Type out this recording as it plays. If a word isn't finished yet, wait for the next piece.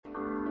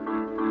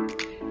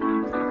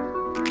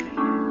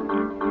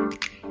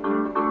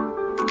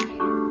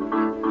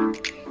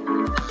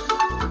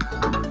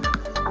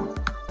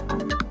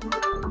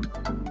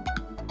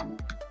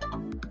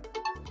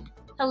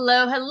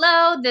Hello,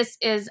 hello. This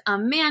is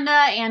Amanda,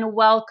 and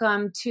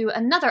welcome to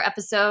another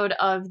episode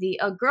of the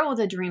A Girl with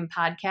a Dream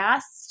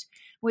podcast,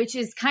 which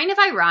is kind of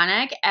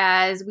ironic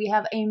as we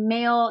have a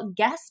male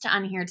guest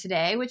on here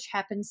today, which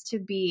happens to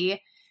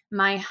be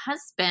my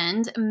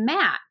husband,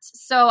 Matt.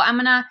 So I'm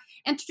going to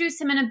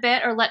introduce him in a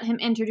bit, or let him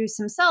introduce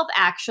himself,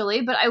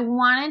 actually, but I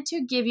wanted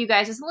to give you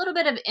guys just a little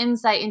bit of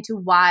insight into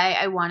why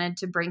I wanted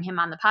to bring him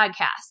on the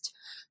podcast.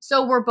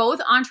 So we're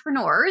both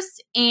entrepreneurs,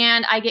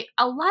 and I get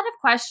a lot of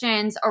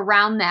questions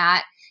around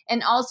that,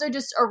 and also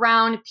just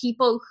around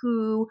people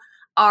who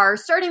are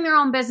starting their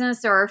own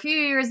business or a few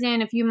years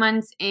in, a few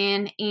months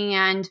in,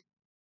 and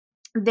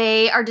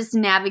they are just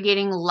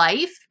navigating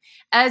life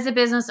as a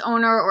business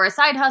owner or a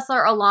side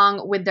hustler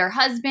along with their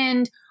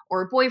husband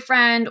or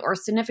boyfriend or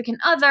significant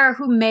other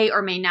who may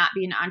or may not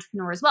be an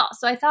entrepreneur as well.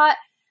 So I thought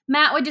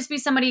Matt would just be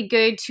somebody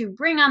good to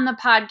bring on the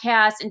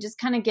podcast and just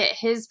kind of get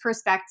his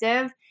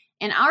perspective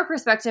and our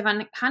perspective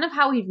on kind of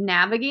how we've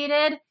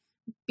navigated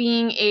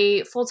being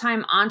a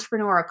full-time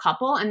entrepreneur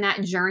couple and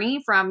that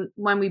journey from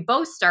when we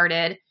both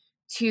started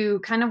to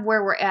kind of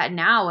where we're at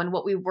now and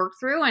what we worked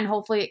through, and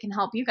hopefully it can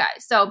help you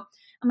guys. So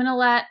I'm going to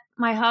let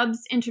my hubs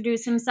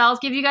introduce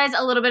himself, give you guys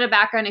a little bit of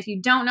background if you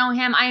don't know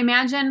him. I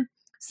imagine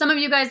some of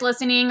you guys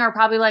listening are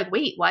probably like,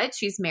 wait, what?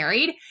 She's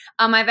married?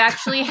 I've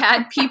actually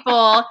had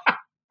people,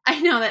 I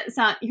know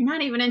you're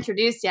not even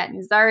introduced yet, and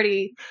he's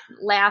already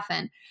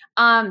laughing.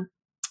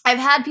 I've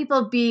had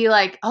people be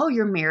like, oh,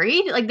 you're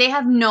married? Like, they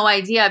have no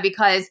idea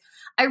because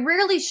I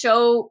rarely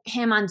show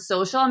him on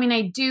social. I mean,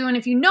 I do. And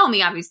if you know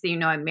me, obviously, you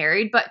know I'm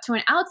married. But to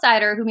an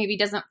outsider who maybe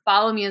doesn't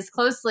follow me as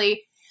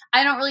closely,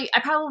 I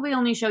probably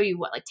only show you,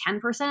 like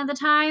 10% of the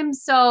time.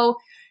 So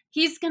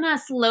he's going to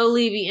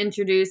slowly be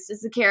introduced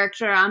as a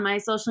character on my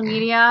social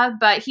media,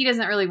 but he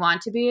doesn't really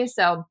want to be.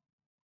 So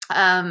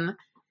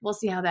we'll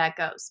see how that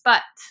goes.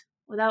 But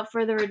without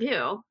further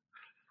ado,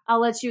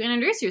 I'll let you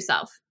introduce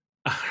yourself.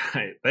 All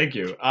right. Thank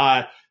you.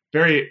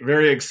 Very,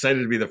 very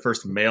excited to be the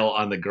first male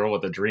on the Girl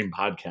with a Dream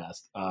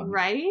podcast.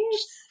 Right?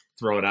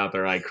 Throw it out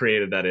there. I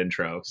created that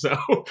intro. So,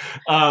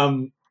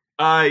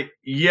 I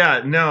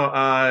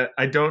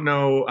don't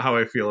know how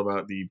I feel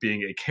about the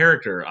being a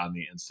character on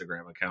the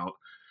Instagram account,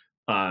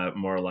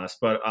 more or less.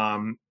 But,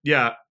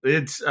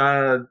 it's,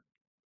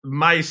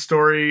 my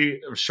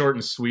story, short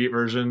and sweet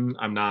version.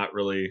 I'm not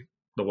really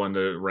the one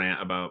to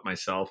rant about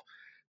myself.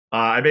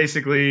 I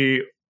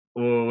basically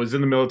was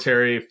in the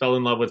military, fell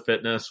in love with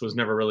fitness, was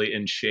never really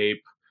in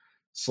shape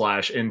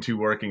 / into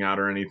working out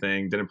or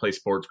anything, didn't play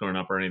sports growing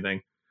up or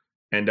anything.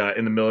 And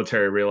in the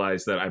military,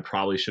 realized that I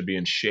probably should be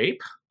in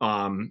shape.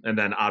 And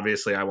then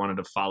obviously I wanted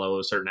to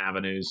follow certain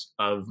avenues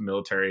of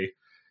military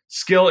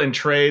skill and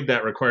trade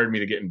that required me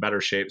to get in better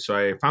shape. So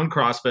I found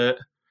CrossFit,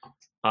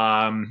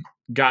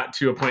 got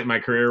to a point in my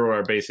career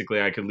where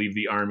basically I could leave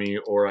the Army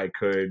or I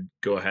could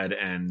go ahead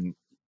and,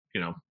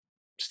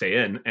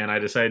 stay in. And I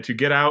decided to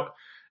get out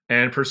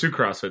and pursue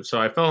CrossFit.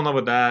 So I fell in love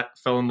with that,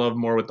 fell in love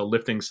more with the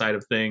lifting side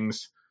of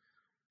things.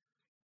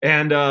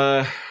 And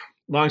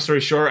long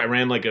story short, I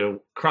ran like a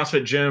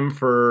CrossFit gym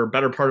for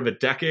better part of a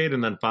decade,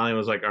 and then finally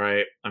was like, all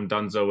right, I'm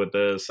donezo with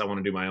this. I want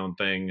to do my own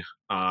thing.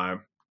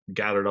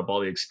 Gathered up all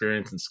the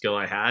experience and skill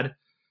I had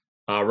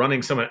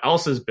running someone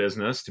else's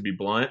business, to be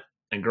blunt,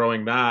 and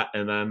growing that,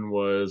 and then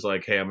was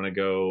like, hey, I'm going to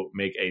go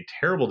make a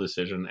terrible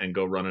decision and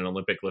go run an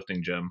Olympic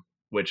lifting gym,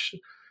 which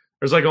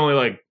there's like only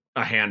like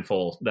a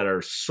handful that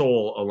are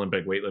sole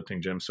Olympic weightlifting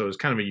gyms. So it was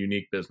kind of a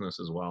unique business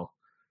as well.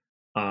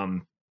 But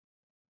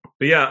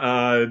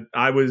yeah,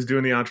 I was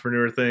doing the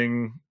entrepreneur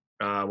thing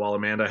while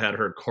Amanda had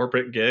her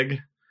corporate gig,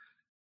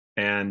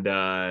 and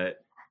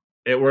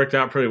it worked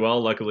out pretty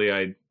well.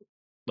 Luckily,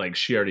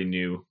 she already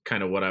knew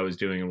kind of what I was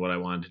doing and what I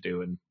wanted to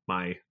do and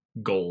my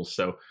goals.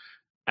 So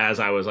as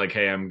I was like,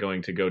 hey, I'm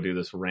going to go do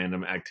this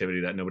random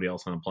activity that nobody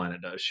else on the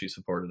planet does, she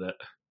supported it.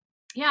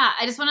 Yeah,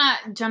 I just want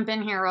to jump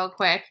in here real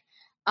quick.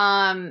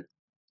 And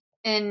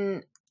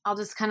I'll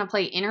just kind of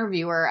play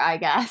interviewer, I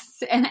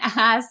guess, and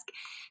ask.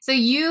 So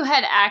you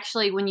had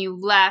actually, when you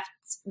left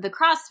the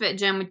CrossFit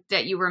gym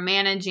that you were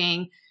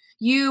managing,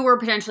 you were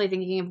potentially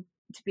thinking of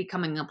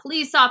becoming a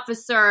police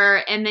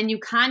officer, and then you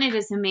kind of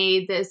just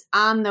made this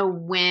on the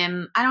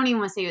whim. I don't even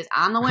want to say it was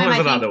on the whim. It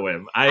wasn't on the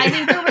whim. I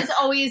think there was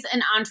always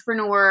an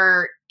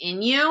entrepreneur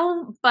in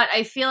you, but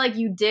I feel like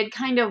you did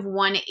kind of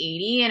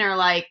 180 and are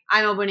like,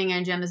 I'm opening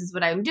a gym, this is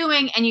what I'm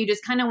doing, and you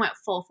just kind of went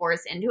full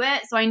force into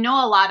it. So I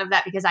know a lot of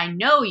that because I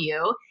know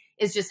you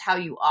is just how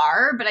you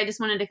are, but I just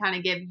wanted to kind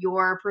of give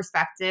your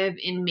perspective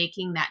in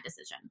making that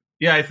decision.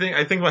 Yeah, I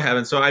think what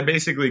happened, so I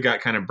basically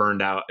got kind of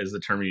burned out, is the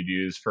term you'd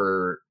use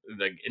for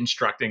like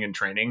instructing and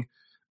training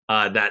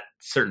that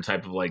certain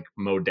type of like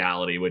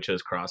modality, which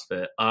is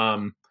CrossFit.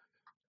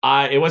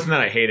 It wasn't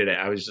that I hated it.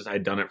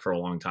 I'd done it for a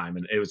long time,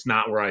 and it was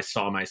not where I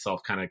saw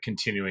myself kind of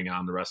continuing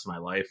on the rest of my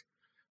life.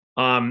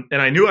 And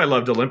I knew I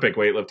loved Olympic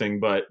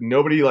weightlifting, but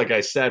nobody, like I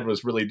said,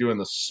 was really doing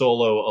the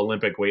solo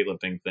Olympic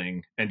weightlifting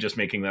thing and just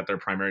making that their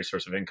primary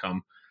source of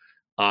income.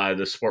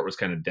 The sport was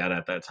kind of dead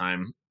at that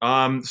time.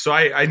 So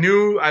I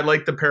knew I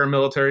liked the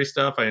paramilitary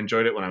stuff. I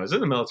enjoyed it when I was in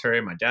the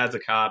military. My dad's a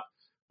cop.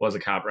 was a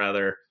cop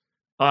rather.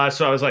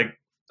 So I was like,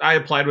 I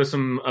applied with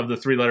some of the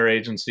 3-letter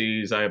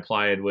agencies. I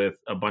applied with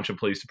a bunch of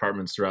police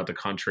departments throughout the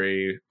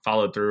country,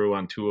 followed through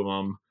on 2 of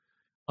them,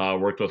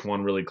 worked with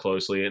one really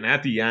closely. And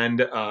at the end,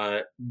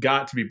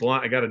 got to be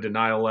blunt, I got a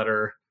denial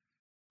letter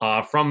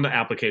from the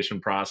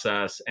application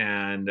process.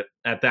 And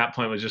at that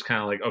point was just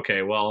kind of like,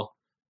 okay, well,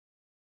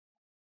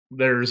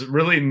 there's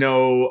really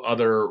no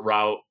other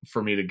route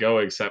for me to go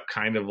except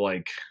kind of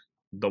like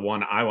the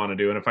one I want to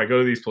do. And if I go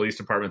to these police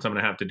departments, I'm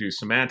going to have to do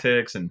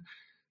semantics and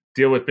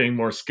deal with being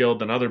more skilled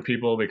than other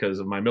people because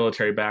of my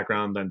military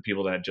background than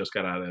people that just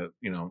got out of,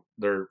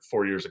 their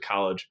 4 years of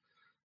college.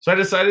 So I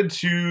decided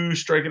to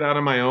strike it out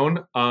on my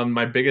own.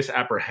 My biggest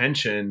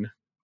apprehension,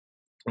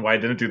 why I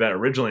didn't do that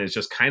originally, is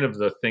just kind of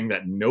the thing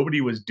that nobody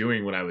was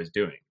doing what I was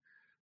doing.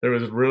 There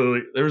was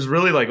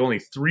really like only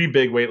 3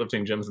 big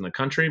weightlifting gyms in the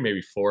country,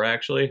 maybe 4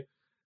 actually.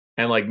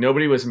 And like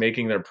nobody was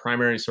making their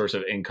primary source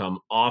of income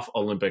off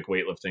Olympic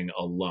weightlifting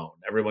alone.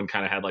 Everyone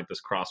kind of had like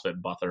this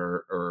CrossFit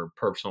buffer or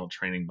personal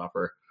training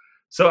buffer.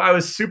 So I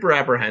was super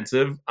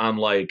apprehensive on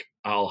like,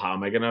 how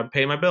am I going to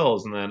pay my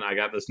bills? And then I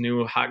got this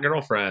new hot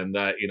girlfriend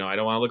that, I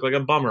don't want to look like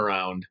a bum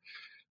around.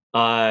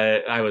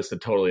 I was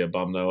totally a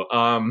bum though.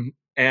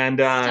 And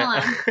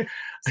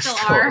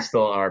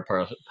still are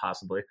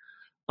possibly.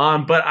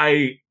 But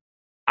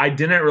I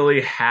didn't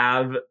really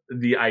have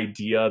the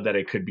idea that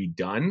it could be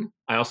done.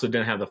 I also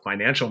didn't have the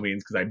financial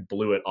means because I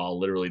blew it all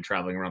literally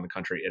traveling around the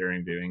country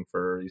interviewing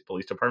for these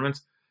police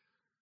departments.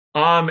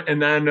 And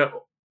then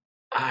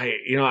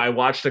I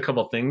watched a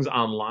couple things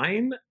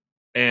online,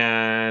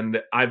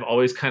 and I've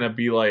always kind of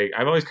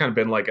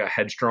been like a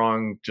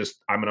headstrong, just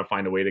I'm going to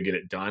find a way to get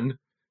it done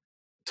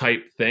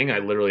type thing. I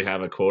literally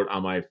have a quote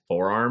on my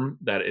forearm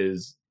that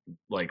is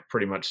like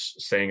pretty much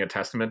saying a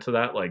testament to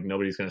that. Like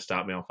nobody's going to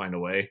stop me. I'll find a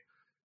way,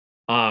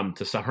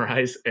 to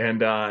summarize.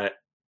 And, I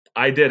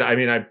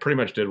pretty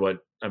much did what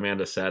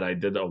Amanda said. I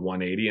did a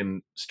 180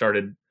 and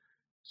started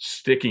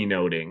sticky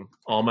noting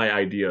all my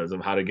ideas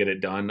of how to get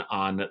it done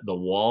on the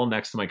wall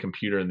next to my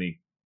computer in the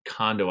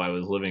condo I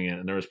was living in.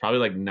 And there was probably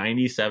like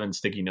 97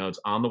 sticky notes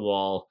on the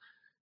wall,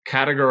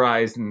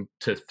 categorized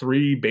into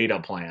 3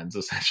 beta plans,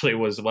 essentially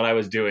was what I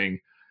was doing.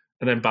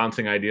 And then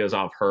bouncing ideas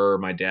off her,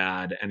 my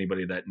dad,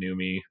 anybody that knew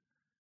me,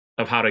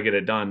 of how to get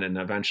it done. And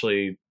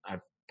eventually I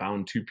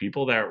found 2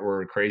 people that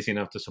were crazy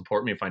enough to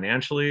support me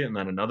financially, and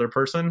then another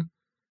person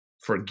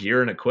for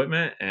gear and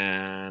equipment.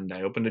 And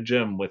I opened a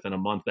gym within a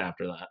month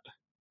after that.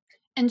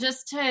 And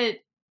just to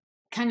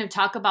kind of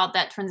talk about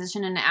that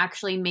transition and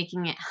actually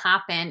making it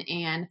happen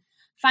and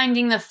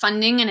finding the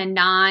funding in a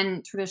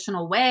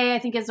non-traditional way, I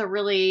think is a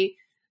really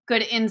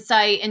good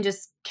insight. And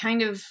just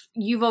kind of,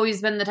 you've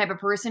always been the type of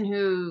person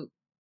who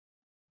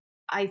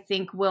I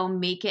think will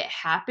make it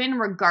happen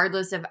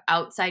regardless of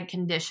outside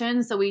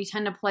conditions. So we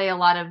tend to play a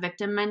lot of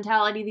victim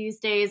mentality these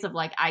days of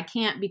like, I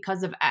can't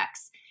because of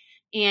X.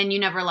 And you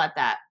never let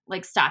that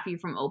like stop you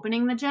from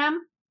opening the gym.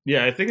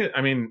 Yeah, I think,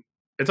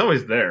 it's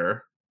always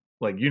there.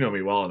 Like, you know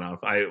me well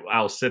enough.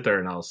 I'll sit there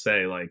and I'll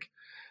say like,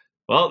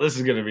 well, this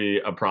is going to be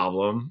a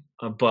problem.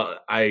 But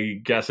I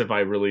guess if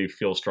I really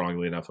feel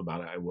strongly enough about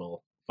it, I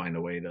will find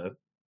a way to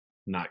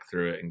knock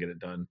through it and get it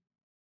done.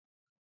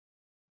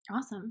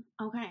 Awesome.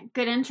 Okay.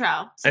 Good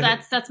intro. So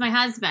that's my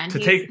husband. To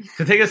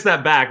take a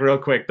step back real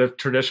quick, the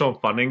traditional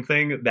funding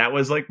thing, that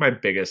was like my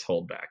biggest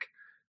holdback.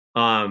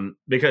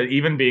 Because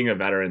even being a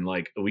veteran,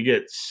 like we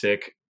get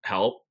sick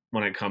help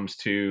when it comes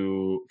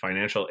to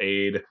financial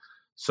aid,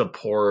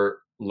 support,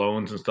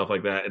 loans and stuff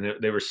like that.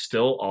 And they were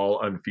still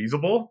all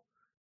unfeasible.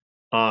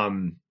 /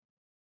 I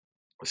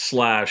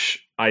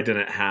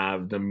didn't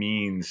have the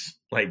means,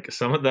 like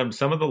some of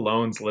the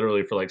loans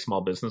literally for like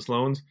small business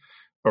loans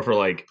or for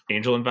like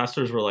angel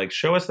investors were like,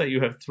 show us that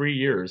you have 3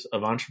 years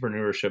of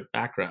entrepreneurship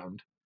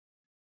background.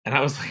 And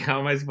I was like, how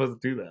am I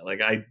supposed to do that? Like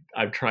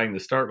I'm trying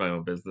to start my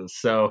own business.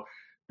 So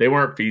they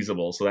weren't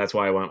feasible. So that's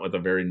why I went with a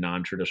very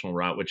non-traditional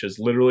route, which is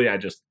literally,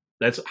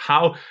 that's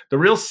how the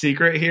real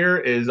secret here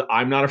is.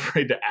 I'm not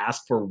afraid to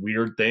ask for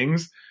weird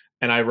things.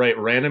 And I write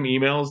random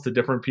emails to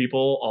different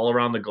people all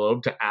around the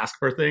globe to ask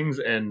for things.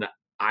 And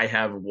I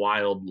have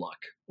wild luck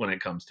when it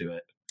comes to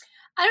it.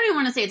 I don't even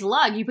want to say it's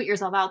luck. You put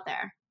yourself out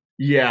there.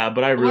 Yeah,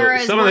 but I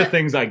really, some of the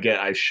things I get,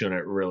 I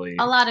shouldn't really.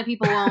 A lot of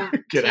people won't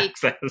get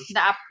access.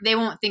 They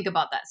won't think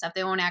about that stuff.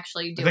 They won't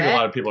actually do it. I think a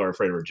lot of people are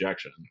afraid of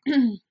rejection.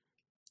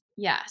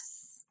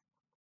 Yes.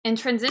 And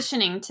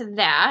transitioning to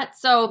that.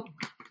 So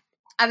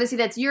obviously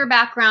that's your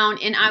background.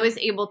 And I was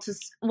able to,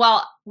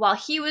 while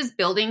he was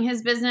building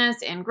his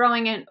business and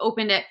growing it,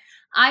 opened it,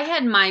 I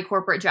had my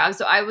corporate job.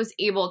 So I was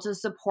able to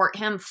support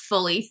him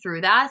fully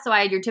through that. So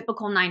I had your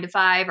typical 9 to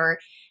 5 or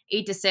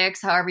 8 to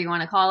 6, however you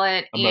want to call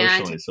it.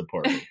 Emotionally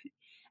support me.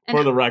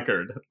 For the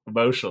record,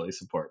 emotionally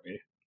support me.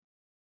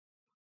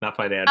 Not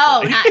financially.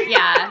 Oh,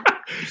 yeah.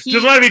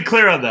 Just want to be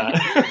clear on that.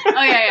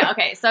 Oh, yeah.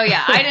 Okay. So,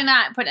 yeah, I did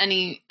not put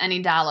any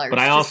dollars. But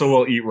I also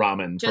will eat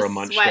ramen for a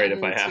month straight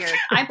if I have to.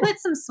 I put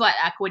some sweat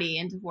equity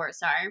into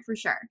Fortstar, for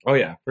sure. Oh,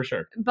 yeah, for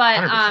sure.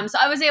 But, so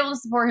I was able to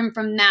support him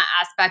from that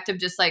aspect of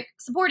just, like,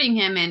 supporting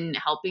him and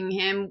helping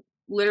him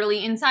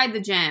literally inside the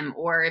gym,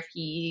 or if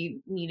he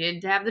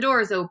needed to have the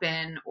doors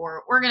open,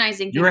 or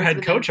organizing things. You were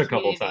head coach a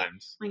couple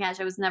times. Oh my gosh,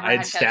 I was never I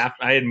had staff.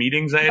 I had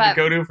meetings I had to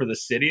go to for the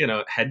city, and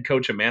a head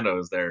coach Amanda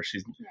was there.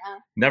 She's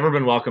never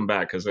been welcomed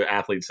back because the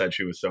athlete said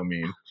she was so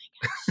mean.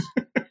 Oh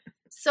my gosh.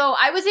 So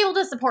I was able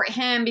to support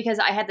him because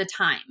I had the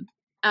time.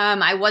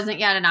 I wasn't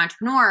yet an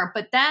entrepreneur,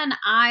 but then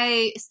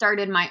I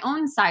started my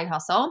own side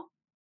hustle.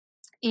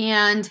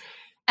 And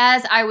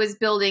as I was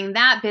building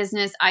that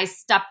business, I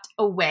stepped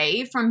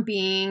away from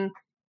being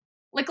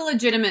like a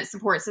legitimate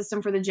support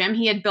system for the gym.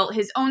 He had built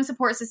his own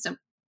support system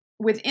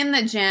within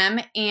the gym,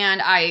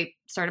 and I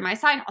started my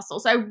side hustle.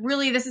 So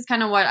this is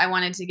kind of what I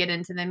wanted to get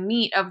into the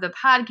meat of the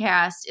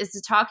podcast, is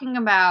to talking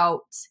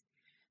about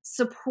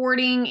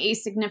supporting a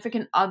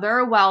significant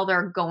other while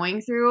they're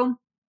going through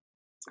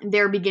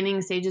their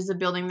beginning stages of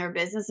building their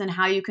business, and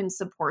how you can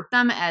support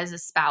them as a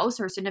spouse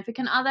or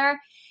significant other.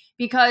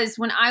 Because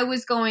when I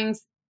was going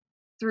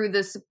through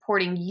the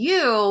supporting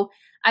you,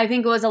 I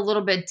think it was a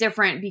little bit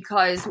different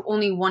because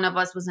only one of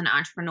us was an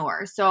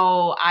entrepreneur.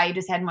 So I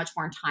just had much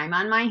more time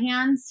on my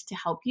hands to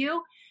help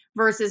you,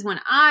 versus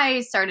when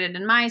I started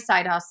in my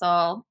side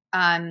hustle,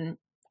 I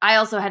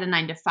also had a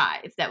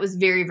 9-to-5 that was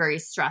very, very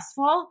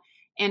stressful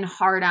and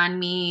hard on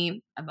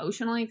me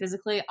emotionally,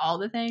 physically, all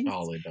the things.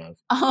 All above.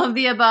 All of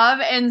the above.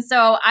 And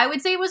so I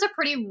would say it was a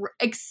pretty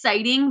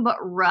exciting but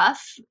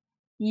rough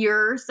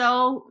year or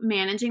so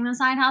managing the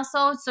side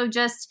hustle. So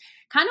just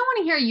kind of want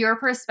to hear your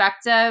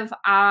perspective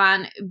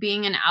on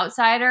being an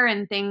outsider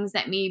and things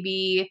that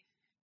maybe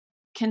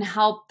can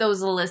help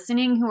those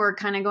listening who are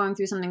kind of going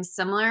through something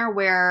similar,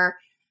 where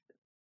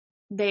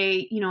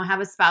they, have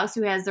a spouse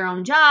who has their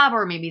own job,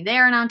 or maybe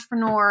they're an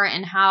entrepreneur,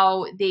 and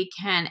how they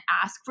can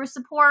ask for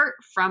support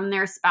from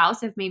their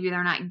spouse if maybe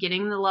they're not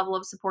getting the level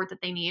of support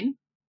that they need.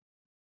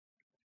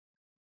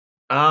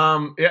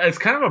 Yeah, it's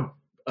kind of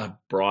a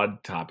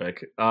broad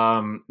topic.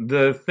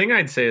 The thing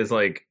I'd say is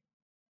like,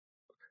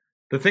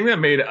 the thing that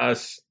made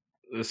us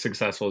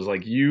successful is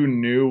like, you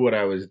knew what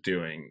I was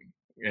doing,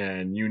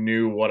 and you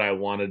knew what I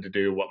wanted to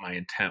do, what my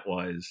intent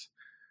was.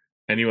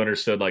 And you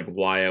understood like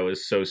why I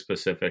was so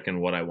specific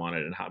and what I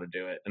wanted and how to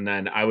do it. And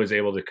then I was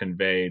able to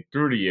convey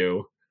through to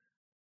you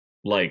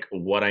like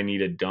what I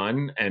needed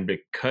done. And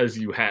because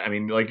you had,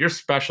 like, you're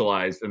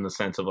specialized in the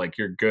sense of like,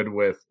 you're good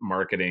with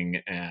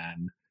marketing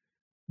and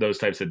those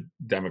types of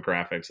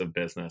demographics of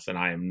business, and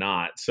I am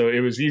not. So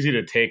it was easy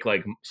to take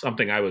like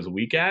something I was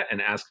weak at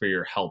and ask for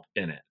your help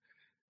in it.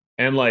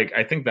 And like,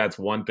 I think that's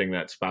one thing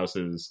that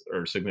spouses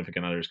or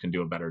significant others can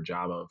do a better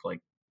job of, like,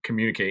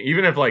 communicating.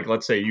 Even if, like,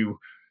 let's say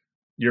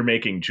you're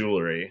making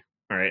jewelry,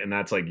 all right, and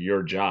that's like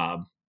your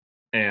job,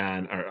 or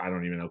I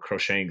don't even know,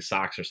 crocheting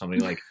socks or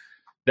something like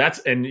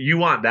and you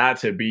want that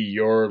to be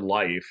your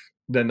life,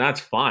 then that's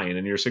fine.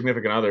 And your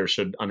significant other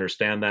should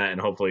understand that,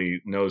 and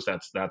hopefully knows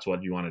that's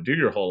what you want to do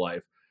your whole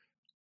life.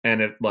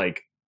 And if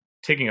like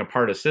taking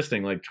apart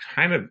assisting, like,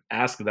 kind of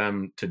ask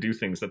them to do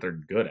things that they're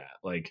good at.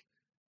 Like,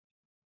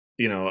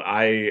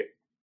 I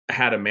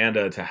had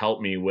Amanda to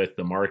help me with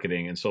the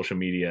marketing and social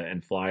media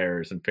and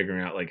flyers and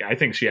figuring out, like, I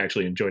think she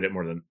actually enjoyed it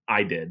more than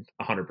I did,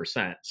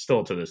 100%.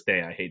 Still to this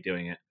day, I hate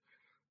doing it.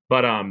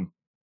 But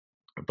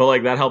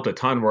like, that helped a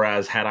ton.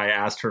 Whereas had I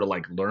asked her to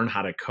like learn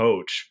how to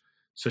coach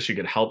so she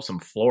could help some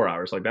floor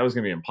hours, like, that was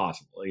going to be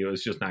impossible. Like, it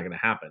was just not going to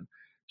happen.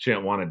 She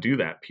didn't want to do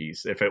that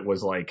piece. If it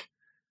was like,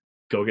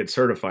 go get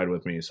certified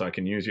with me so I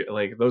can use you,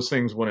 like, those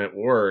things wouldn't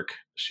work.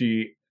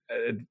 She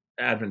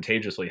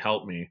advantageously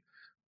helped me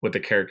with the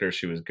characters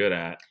she was good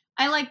at.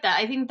 I like that.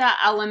 I think that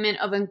element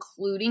of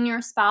including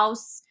your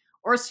spouse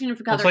or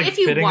significant other, like if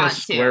you fitting want a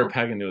square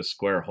peg into a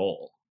square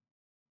hole.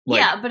 Like,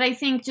 yeah, but I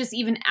think just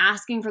even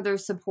asking for their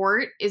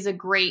support is a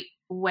great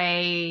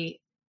way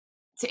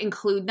to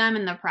include them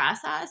in the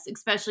process,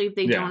 especially if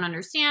they don't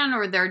understand,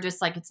 or they're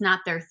just like, it's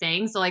not their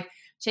thing. So like,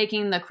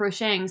 taking the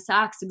crocheting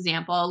socks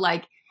example,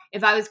 like,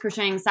 if I was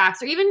crocheting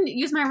socks, or even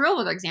use my real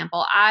world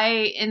example,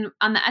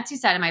 on the Etsy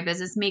side of my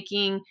business,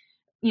 making,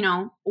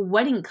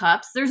 wedding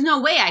cups, there's no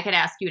way I could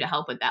ask you to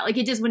help with that. Like,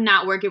 it just would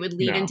not work. It would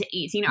lead into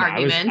 18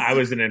 arguments. I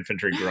was an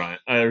infantry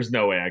grunt. There's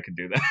no way I could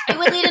do that. It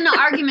would lead into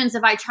arguments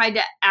if I tried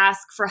to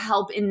ask for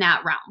help in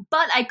that realm.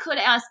 But I could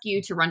ask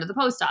you to run to the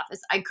post office.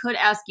 I could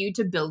ask you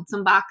to build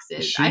some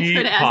boxes. I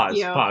could ask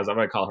you. Pause. I'm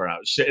going to call her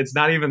out. It's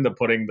not even the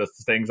putting the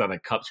things on the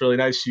cups really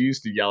nice. She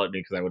used to yell at me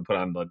because I would put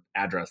on the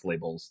address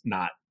labels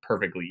not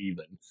perfectly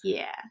even.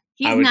 Yeah.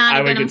 He's not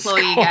a good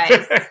employee,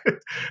 guys.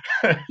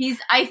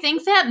 I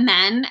think that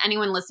men,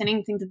 anyone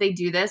listening, think that they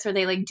do this, or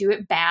they like do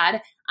it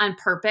bad on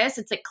purpose.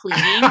 It's like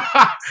cleaning,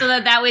 so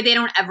that way they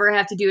don't ever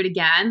have to do it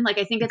again. Like,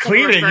 I think it's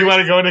cleaning. Like, you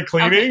want to go into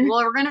cleaning? Okay,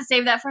 well, we're gonna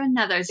save that for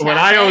another chat. When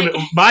I own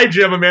my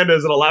gym, Amanda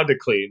isn't allowed to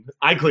clean.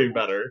 I clean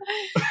better.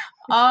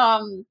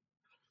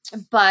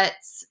 But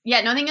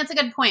yeah, no, I think that's a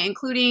good point.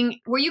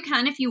 Including where you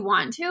can, if you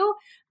want to.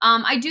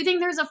 I do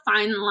think there's a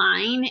fine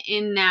line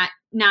in that,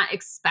 not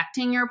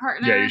expecting your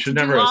partner to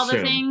do all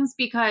the things,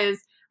 because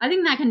I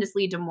think that can just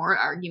lead to more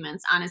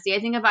arguments, honestly. I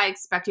think if I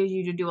expected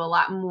you to do a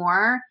lot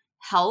more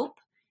help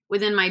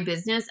within my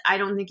business, I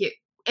think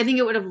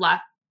it would have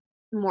left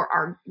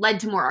led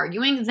to more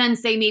arguing than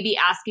say maybe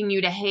asking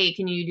you to, hey,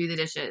 can you do the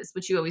dishes,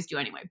 which you always do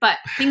anyway. But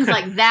things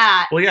like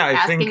that, Well, yeah,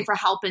 asking for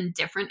help in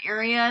different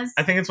areas.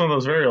 I think it's one of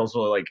those variables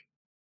where like,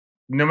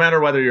 no matter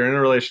whether you're in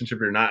a relationship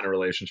or you're not in a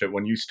relationship,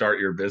 when you start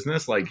your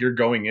business, like you're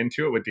going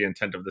into it with the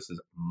intent of this is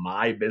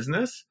my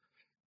business.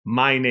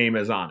 My name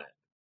is on it.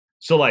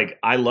 So like,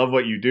 I love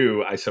what you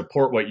do. I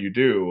support what you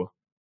do.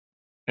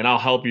 And I'll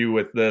help you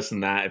with this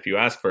and that if you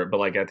ask for it. But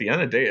like at the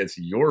end of the day, it's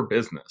your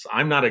business.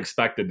 I'm not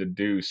expected to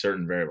do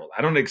certain variables.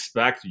 I don't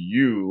expect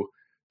you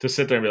to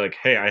sit there and be like,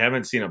 hey, I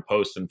haven't seen a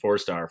post in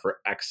 4-star for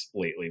X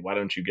lately. Why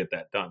don't you get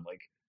that done?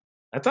 Like,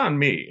 that's on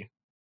me.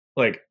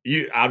 Like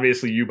you,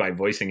 obviously you by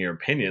voicing your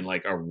opinion,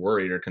 like are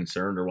worried or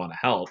concerned or want to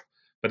help.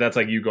 But that's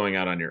like you going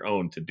out on your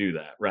own to do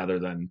that rather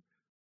than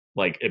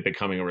like it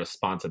becoming a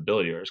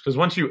responsibility of yours.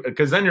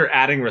 Because then you're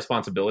adding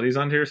responsibilities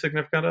onto your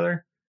significant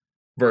other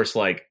versus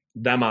like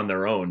them on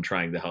their own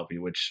trying to help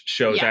you, which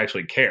shows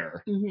actually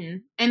care. Mm-hmm.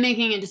 And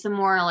making it just a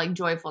more like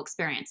joyful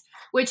experience,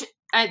 which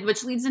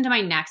leads into my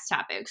next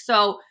topic.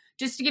 So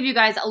just to give you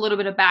guys a little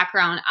bit of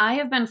background, I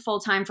have been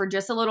full-time for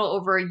just a little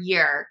over a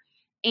year.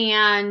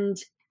 And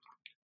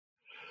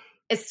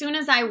as soon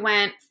as I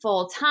went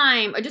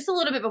full-time, or just a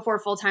little bit before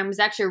full-time, was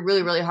actually a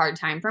really, really hard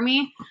time for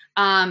me.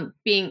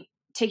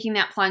 Taking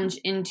that plunge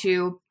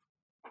into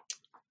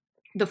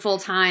the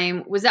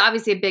full-time was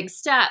obviously a big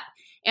step.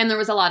 And there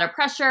was a lot of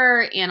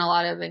pressure and a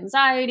lot of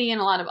anxiety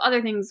and a lot of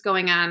other things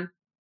going on.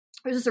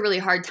 It was just a really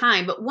hard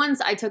time. But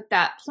once I took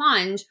that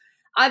plunge,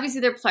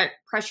 obviously their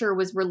pressure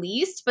was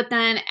released. But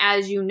then,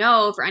 as you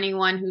know, for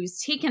anyone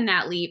who's taken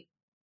that leap,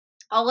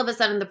 all of a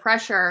sudden the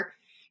pressure,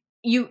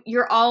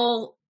 you're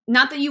all,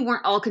 not that you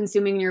weren't all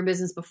consuming in your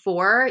business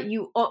before,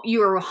 you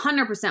are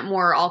 100%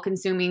 more all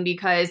consuming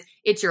because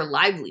it's your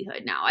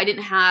livelihood now. I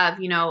didn't have,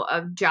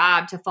 a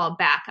job to fall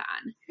back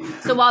on.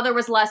 So while there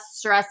was less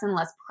stress and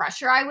less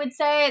pressure, I would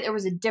say there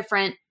was a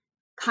different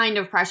kind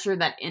of pressure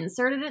that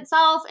inserted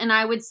itself. And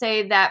I would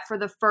say that for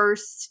the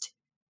first,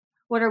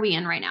 what are we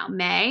in right now?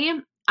 May.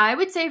 I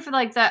would say for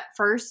like that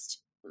first,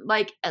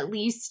 like at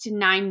least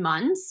 9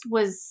 months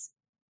was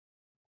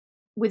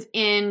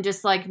within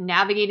just like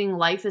navigating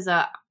life as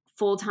a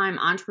full-time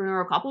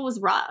entrepreneurial couple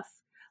was rough.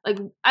 Like,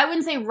 I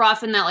wouldn't say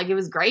rough in that like it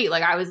was great.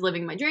 Like I was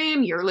living my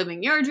dream, you're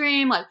living your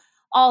dream, like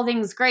all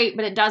things great,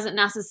 but it doesn't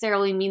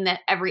necessarily mean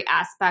that every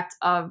aspect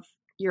of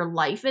your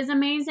life is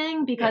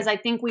amazing because I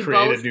think we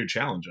created new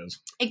challenges.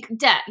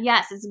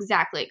 Yes, it's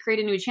exactly. It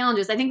created new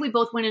challenges. I think we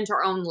both went into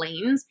our own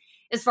lanes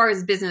as far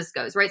as business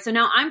goes, right? So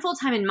now I'm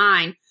full-time in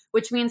mine,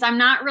 which means I'm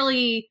not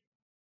really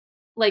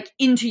like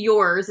into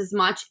yours as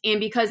much. And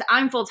because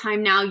I'm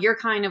full-time now, you're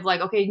kind of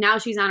like, okay, now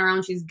she's on her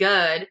own. She's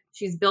good.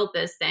 She's built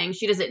this thing.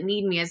 She doesn't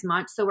need me as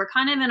much. So we're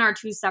kind of in our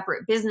two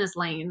separate business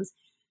lanes.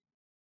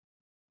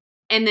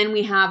 And then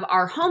we have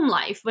our home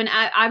life. When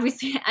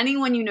obviously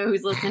anyone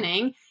who's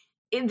listening,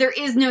 there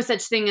is no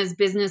such thing as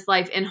business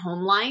life and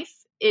home life.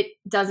 It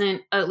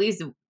doesn't, at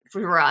least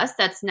for us,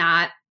 that's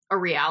not a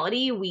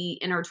reality. We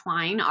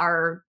intertwine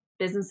our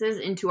businesses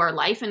into our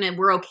life and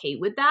we're okay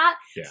with that.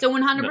 Yeah. So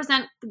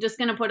 100% just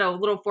going to put a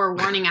little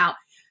forewarning out.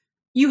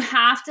 You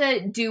have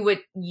to do what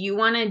you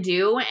want to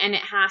do and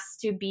it has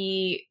to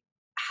be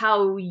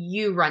how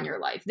you run your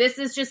life. This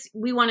is just,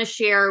 we want to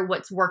share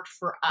what's worked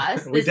for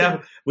us. we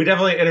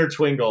definitely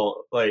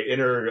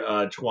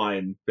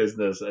intertwine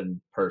business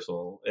and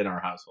personal in our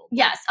household.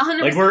 Yes,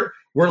 100%. Like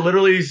we're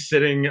literally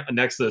sitting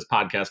next to this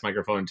podcast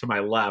microphone to my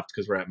left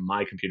because we're at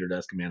my computer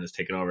desk and Amanda's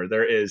taken over.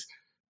 There is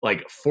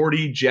like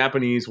 40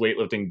 Japanese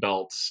weightlifting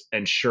belts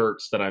and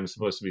shirts that I'm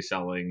supposed to be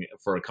selling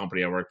for a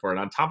company I work for. And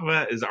on top of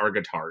that is our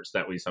guitars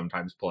that we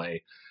sometimes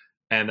play.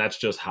 And that's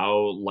just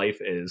how life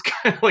is.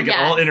 Like It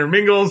all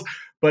intermingles,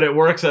 but it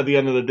works at the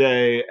end of the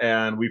day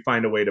and we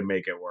find a way to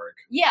make it work.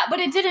 Yeah, but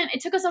it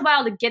took us a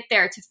while to get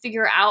there to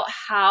figure out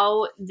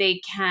how they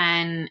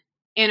can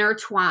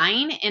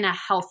intertwine in a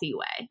healthy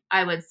way,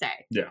 I would say.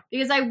 Yeah.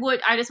 Because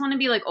I just want to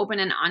be like open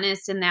and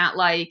honest in that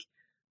like,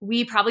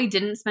 we probably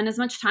didn't spend as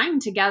much time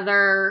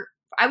together.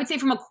 I would say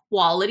from a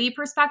quality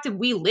perspective,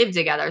 we lived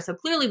together. So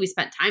clearly we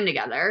spent time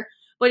together,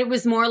 but it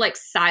was more like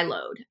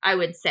siloed, I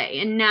would say.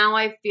 And now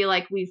I feel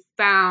like we've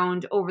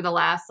found over the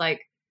last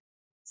like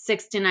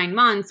 6 to 9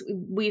 months,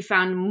 we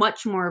found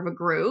much more of a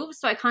groove.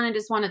 So I kind of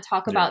just want to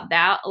talk about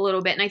that a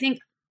little bit. And I think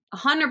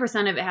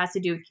 100% of it has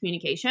to do with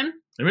communication.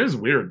 I mean, it was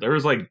weird. There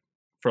was like,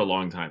 for a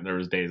long time, there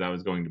was days I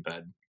was going to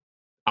bed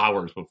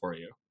hours before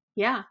you.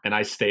 Yeah. And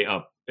I stay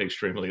up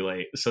extremely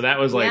late. So that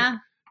was like,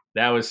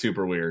 that was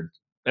super weird.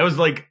 That was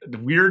like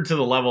weird to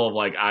the level of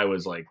like, I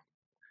was like,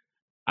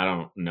 I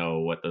don't know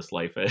what this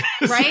life is.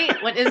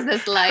 Right? What is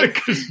this life?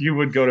 Because you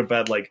would go to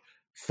bed like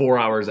 4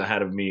 hours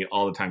ahead of me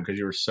all the time because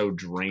you were so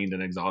drained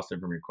and exhausted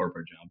from your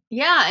corporate job.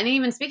 Yeah. And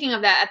even speaking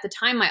of that, at the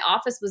time, my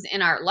office was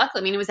in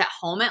luckily, I mean, it was at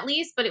home at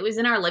least, but it was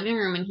in our living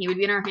room and he would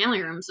be in our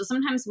family room. So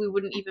sometimes we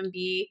wouldn't even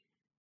be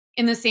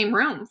in the same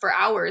room for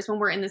hours when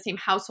we're in the same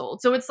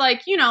household. So it's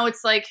like,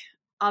 it's like,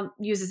 I'll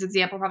use this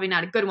example, probably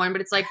not a good one, but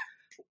it's like,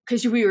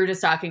 because we were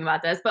just talking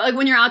about this, but like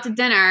when you're out to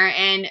dinner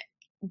and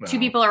two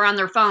people are on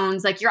their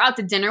phones, like you're out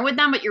to dinner with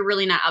them, but you're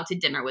really not out to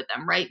dinner with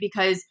them, right?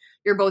 Because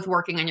you're both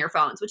working on your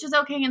phones, which is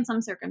okay in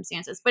some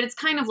circumstances. But it's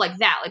kind of like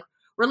that. Like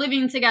we're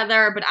living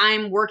together, but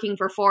I'm working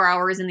for 4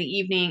 hours in the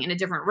evening in a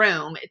different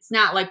room. It's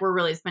not like we're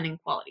really spending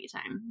quality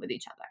time with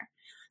each other.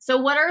 So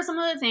what are some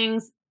of the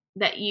things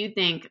that you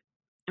think,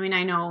 I mean,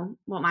 I know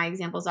what my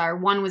examples are.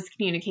 One was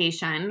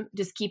communication,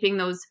 just keeping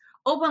those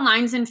open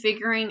lines and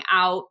figuring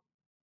out.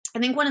 I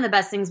think one of the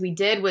best things we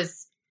did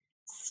was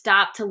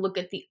stop to look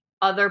at the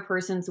other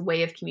person's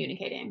way of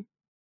communicating.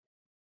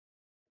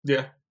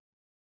 Yeah.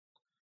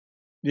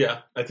 Yeah.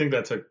 I think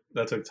that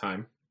took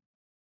time.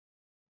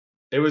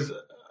 It was,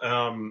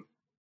 I mean,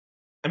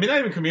 not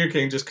even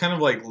communicating, just kind of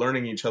like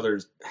learning each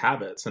other's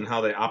habits and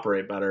how they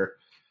operate better.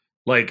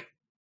 Like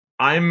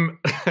I'm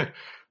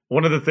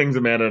one of the things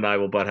Amanda and I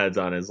will butt heads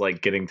on is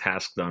like getting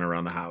tasks done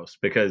around the house,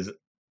 because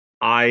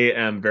I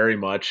am very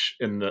much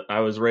I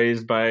was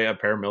raised by a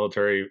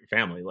paramilitary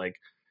family. Like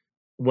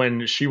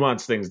when she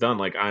wants things done,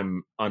 like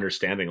I'm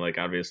understanding, like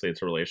obviously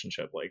it's a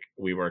relationship. Like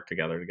we work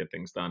together to get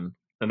things done.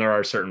 And there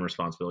are certain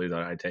responsibilities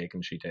that I take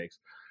and she takes.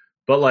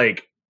 But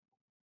like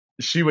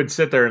she would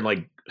sit there and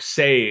like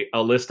say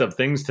a list of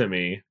things to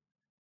me.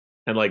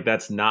 And like,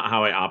 that's not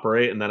how I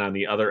operate. And then on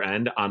the other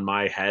end, on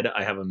my head,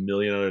 I have a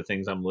million other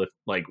things I'm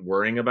like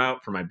worrying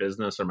about for my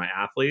business or my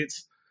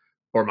athletes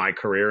or my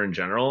career in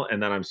general.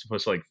 And then I'm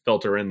supposed to like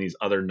filter in these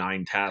other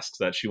 9 tasks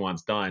that she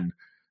wants done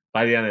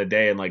by the end of the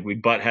day. And like, we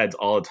butt heads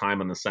all the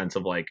time in the sense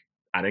of like,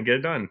 I didn't get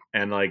it done.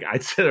 And like,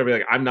 I'd sit there and be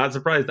like, I'm not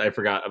surprised I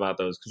forgot about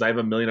those because I have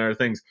a million other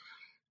things.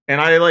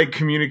 And I like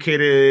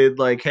communicated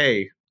like,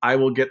 hey, I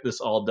will get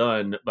this all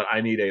done, but I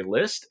need a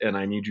list and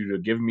I need you to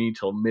give me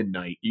till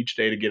midnight each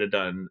day to get it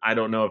done. I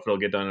don't know if it'll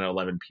get done at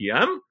 11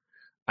 p.m.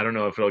 I don't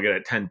know if it'll get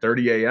at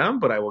 10:30 a.m.,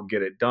 but I will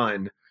get it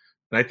done.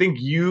 And I think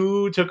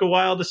you took a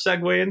while to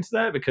segue into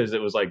that because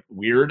it was like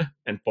weird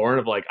and foreign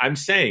of like, I'm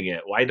saying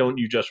it. Why don't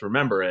you just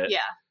remember it?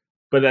 Yeah.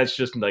 But that's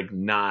just like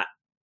not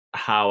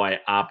how I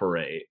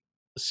operate.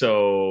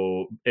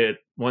 So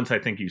once I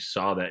think you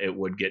saw that it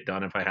would get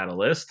done if I had a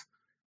list.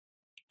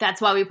 That's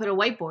why we put a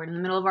whiteboard in the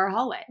middle of our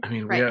hallway. I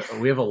mean, right?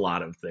 we have a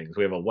lot of things.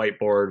 We have a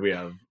whiteboard. We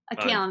have a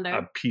calendar,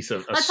 a piece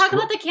of. Let's talk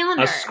about the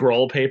calendar. A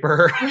scroll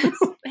paper.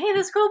 Hey,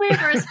 the scroll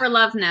paper is for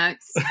love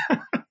notes.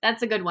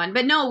 That's a good one.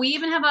 But no, we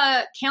even have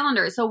a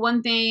calendar. So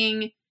one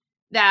thing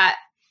that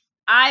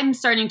I'm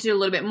starting to do a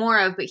little bit more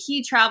of, but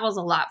he travels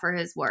a lot for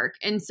his work,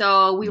 and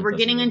so we were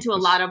getting into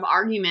a lot of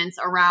arguments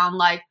around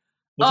like,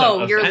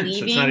 you're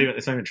leaving.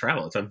 It's not even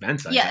travel. It's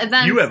events.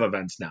 Events. You have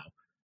events now.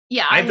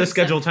 Yeah, I have to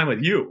schedule time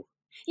with you.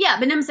 Yeah,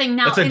 but I'm saying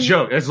now... That's a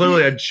joke. It's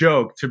literally a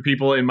joke to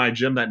people in my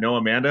gym that know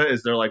Amanda.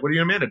 Is they're like, what are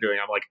you and Amanda doing?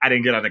 I'm like, I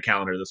didn't get on the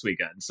calendar this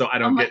weekend, so I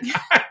don't get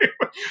time.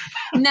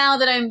 now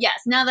that I'm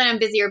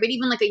busier, but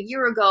even like a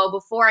year ago,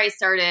 before I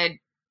started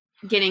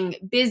getting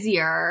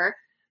busier,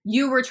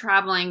 you were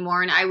traveling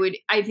more, and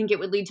I think it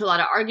would lead to a lot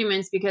of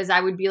arguments because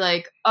I would be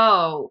like,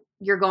 oh,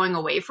 you're going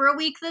away for a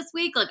week this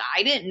week? Like,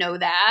 I didn't know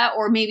that.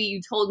 Or maybe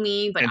you told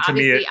me, but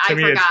obviously I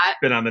forgot. It's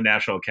been on the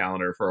national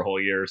calendar for a whole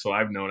year, so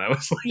I've known I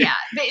was like... Yeah.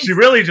 She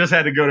really just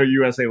had to go to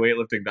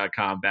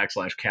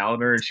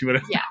usaweightlifting.com/calendar, and she would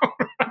have... Yeah.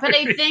 But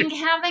I think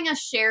having a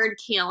shared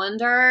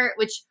calendar,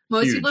 which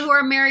most people who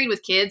are married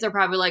with kids are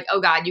probably like, oh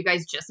God, you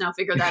guys just now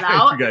figured that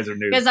out. You guys are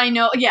noobs. Because I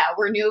know,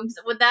 we're noobs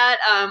with that.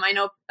 I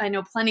know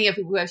plenty of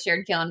people who have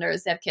shared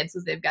calendars that have kids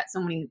because they've got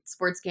so many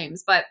sports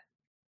games. But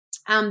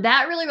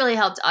that really, really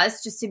helped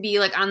us just to be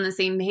like on the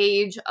same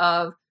page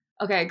of,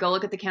 okay, go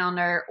look at the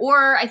calendar.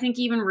 Or I think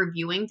even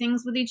reviewing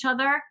things with each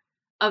other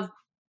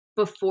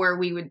before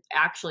we would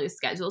actually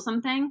schedule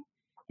something.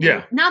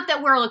 Yeah. And not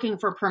that we're looking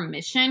for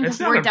permission, because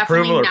we're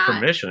definitely not. It's not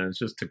permission. It's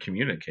just to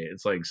communicate.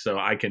 It's like, so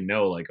I can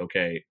know like,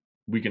 okay,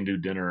 we can do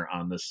dinner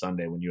on this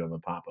Sunday when you have a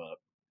pop-up.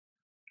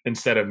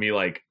 Instead of me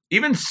like,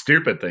 even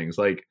stupid things.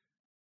 Like,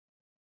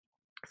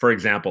 for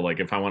example,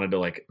 like if I wanted to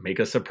like make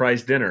a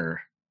surprise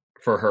dinner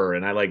for her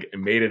and I like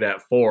made it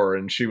at 4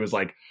 and she was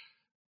like,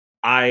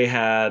 I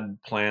had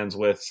plans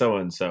with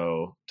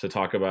so-and-so to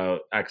talk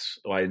about X,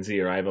 Y, and Z,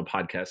 or I have a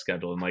podcast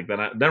scheduled. And like,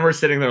 then we're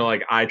sitting there,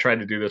 like I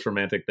tried to do this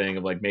romantic thing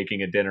of like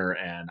making a dinner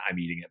and I'm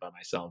eating it by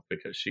myself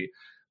because she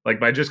like,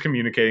 by just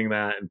communicating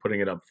that and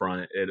putting it up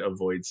front, it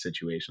avoids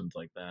situations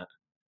like that.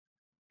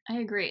 I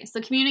agree.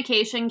 So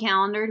communication,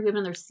 calendar, do we have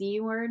another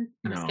C word?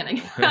 I'm just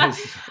kidding.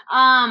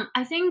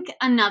 I think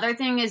another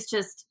thing is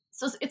just,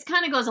 so it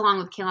kind of goes along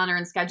with calendar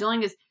and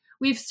scheduling, is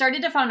we've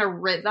started to find a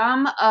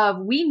rhythm of,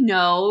 we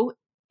know,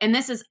 and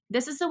this is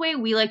the way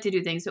we like to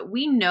do things, but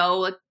we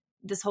know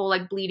this whole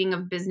like bleeding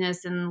of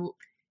business and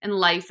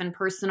life and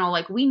personal,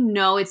 like we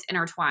know it's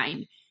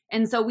intertwined.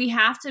 And so we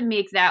have to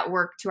make that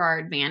work to our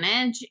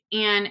advantage.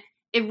 And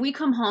if we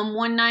come home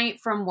one night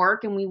from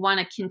work and we want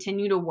to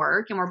continue to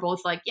work and we're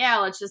both like, yeah,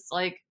 let's just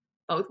like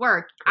both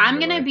work. I'm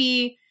going to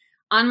be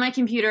on my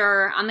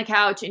computer on the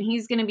couch and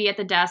he's going to be at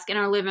the desk in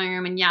our living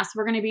room. And yes,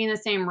 we're going to be in the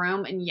same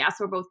room. And yes,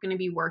 we're both going to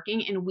be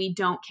working and we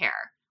don't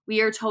care.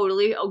 We are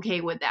totally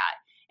okay with that.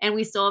 And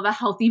we still have a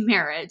healthy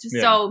marriage.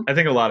 Yeah, so I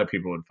think a lot of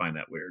people would find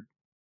that weird.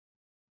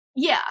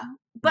 Yeah.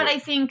 But I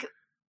think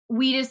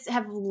we just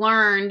have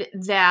learned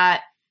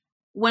that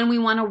when we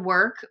want to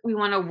work, we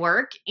want to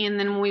work. And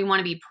then when we want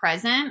to be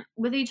present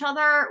with each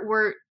other,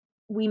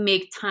 we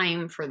make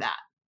time for that.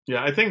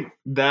 Yeah, I think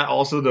that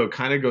also, though,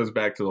 kind of goes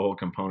back to the whole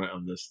component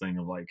of this thing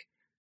of like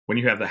when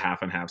you have the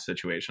half and half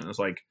situation. It's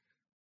like,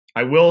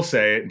 I will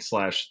say, /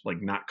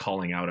 like not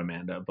calling out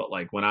Amanda, but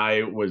like when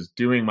I was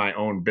doing my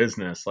own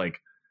business, like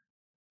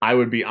I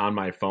would be on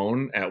my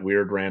phone at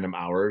weird random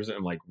hours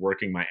and like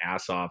working my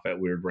ass off at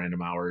weird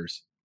random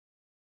hours.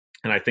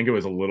 And I think it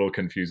was a little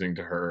confusing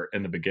to her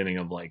in the beginning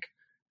of like,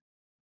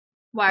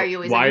 why are you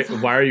always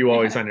why are you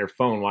always on your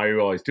phone? Why are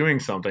you always doing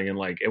something? And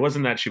like, it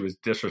wasn't that she was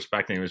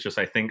disrespecting. It was just,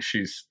 I think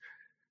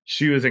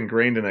she was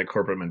ingrained in that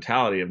corporate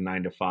mentality of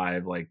 9 to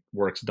 5, like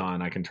work's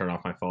done, I can turn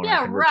off my phone.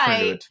 I can return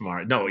to it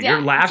tomorrow. No, your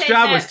last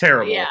job was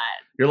terrible. Yeah.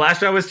 Your last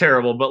job was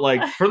terrible. But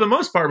like for the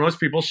most part, most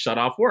people shut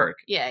off work.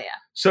 Yeah.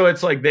 So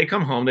it's like they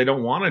come home, they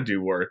don't want to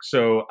do work.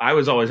 So I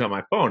was always on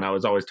my phone. I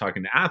was always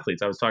talking to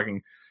athletes. I was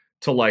talking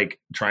to like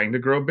trying to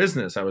grow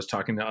business. I was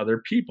talking to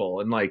other people.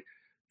 And like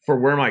for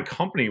where my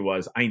company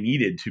was, I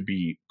needed to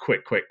be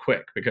quick,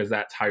 because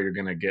that's how you're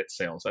going to get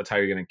sales. That's how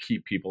you're going to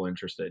keep people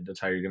interested.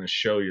 That's how you're going to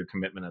show your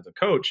commitment as a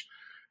coach.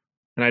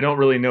 And I don't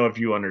really know if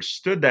you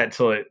understood that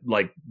till it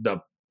like the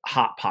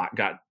hot pot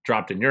got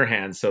dropped in your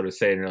hands, so to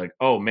say. And you're like,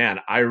 oh man,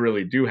 I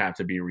really do have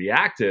to be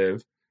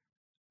reactive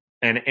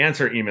and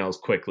answer emails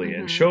quickly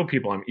and show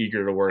people I'm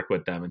eager to work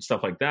with them and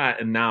stuff like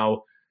that. And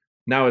now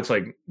it's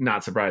like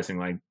not surprising.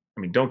 Like, I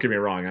mean, don't get me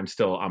wrong. I'm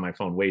still on my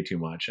phone way too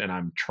much and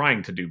I'm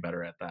trying to do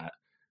better at that.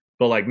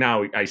 But like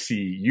now I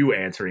see you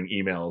answering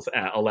emails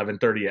at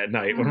 11:30 at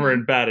night when we're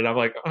in bed, and I'm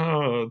like,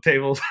 oh,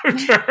 tables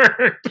have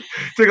turned.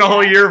 Took a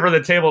whole year for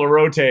the table to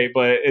rotate,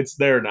 but it's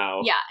there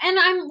now. Yeah, and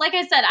I'm like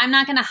I said, I'm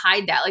not going to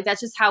hide that. Like that's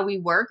just how we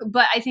work.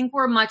 But I think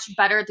we're much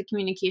better at the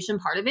communication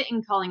part of it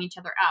and calling each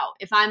other out.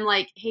 If I'm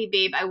like, hey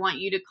babe, I want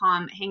you to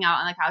come hang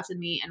out on the couch with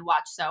me and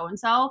watch so and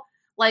so.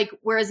 Like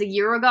whereas a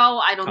year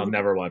ago, I'll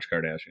never watch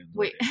Kardashians.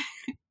 Wait.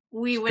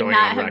 We would going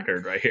not on have,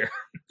 record right here.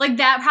 Like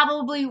that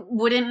probably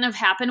wouldn't have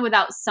happened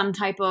without some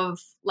type of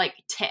like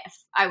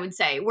tiff, I would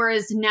say.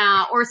 Whereas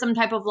now, or some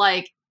type of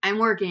like, I'm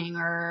working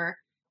or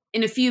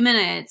in a few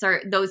minutes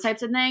or those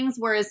types of things.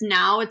 Whereas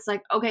now it's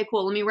like, okay,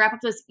 cool. Let me wrap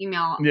up this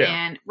email.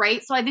 And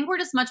right. So I think we're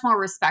just much more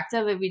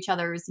respectful of each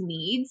other's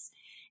needs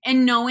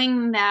and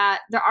knowing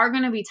that there are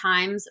going to be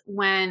times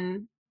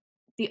when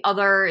the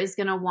other is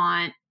going to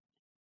want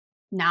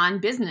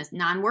non-business,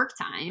 non-work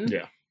time.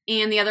 Yeah.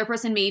 And the other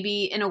person may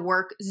be in a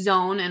work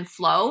zone and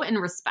flow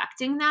and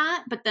respecting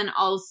that, but then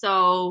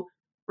also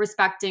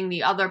respecting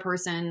the other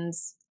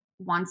person's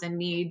wants and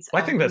needs.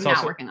 Well, I think that's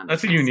also,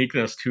 that's a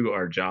uniqueness to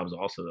our jobs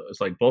also, though. It's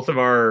like both of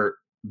our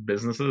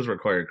businesses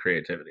require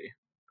creativity.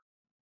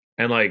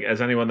 And like,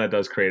 as anyone that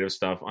does creative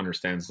stuff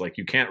understands, like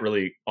you can't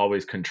really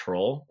always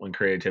control when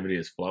creativity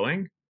is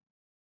flowing.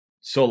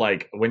 So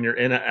like when you're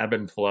in an ebb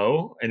and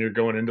flow and you're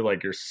going into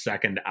like your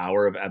second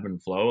hour of ebb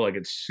and flow, like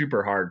it's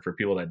super hard for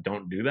people that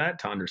don't do that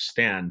to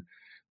understand,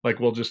 like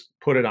we'll just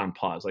put it on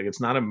pause. Like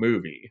it's not a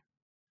movie.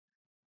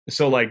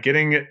 So like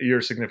getting your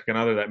significant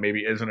other that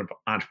maybe isn't an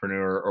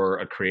entrepreneur or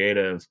a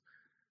creative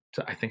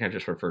I think I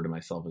just referred to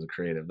myself as a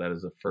creative. That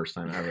is the first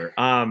time ever.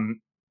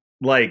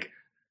 Like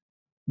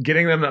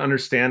getting them to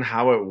understand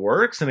how it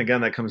works. And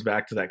again, that comes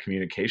back to that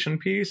communication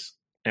piece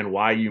and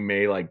why you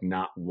may like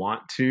not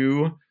want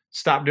to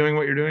stop doing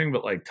what you're doing,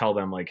 but like tell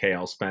them like, hey,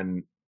 I'll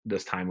spend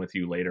this time with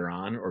you later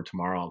on, or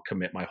tomorrow I'll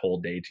commit my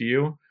whole day to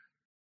you.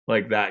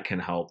 Like that can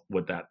help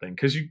with that thing.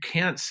 Cause you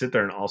can't sit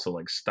there and also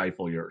like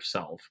stifle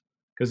yourself.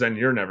 Cause then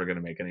you're never going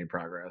to make any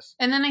progress.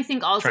 And then I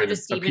think also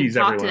just even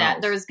talk to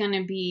that, there's going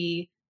to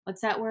be,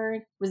 what's that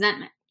word?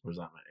 Resentment.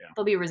 Yeah.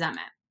 There'll be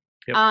resentment.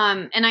 Yep.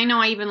 And I know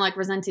I even like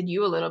resented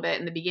you a little bit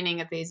in the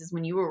beginning of phases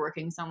when you were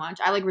working so much.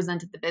 I like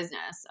resented the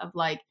business of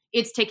like,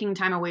 it's taking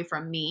time away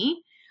from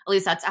me. At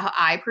least that's how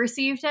I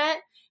perceived it.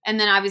 And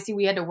then obviously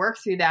we had to work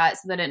through that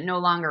so that it no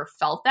longer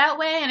felt that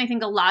way. And I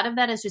think a lot of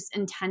that is just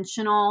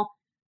intentional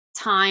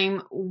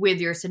time with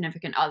your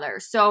significant other.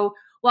 So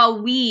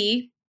while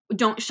we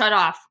don't shut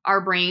off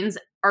our brains,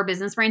 our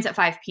business brains at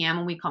 5 p.m.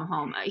 when we come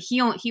home,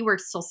 he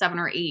works till 7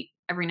 or 8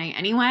 every night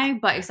anyway,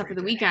 but except for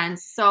the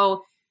weekends.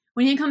 So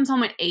when he comes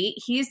home at 8,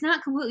 he's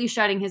not completely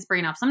shutting his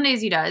brain off. Some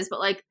days he does, but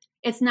like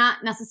it's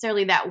not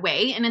necessarily that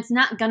way, and it's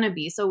not going to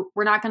be. So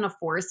we're not going to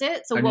force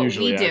it. So what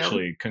we do,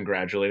 actually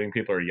congratulating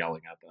people or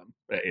yelling at them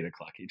at 8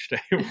 o'clock each day.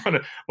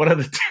 One of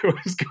the two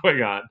is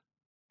going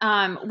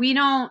on. We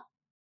don't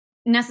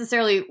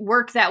necessarily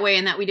work that way,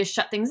 and that we just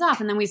shut things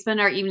off and then we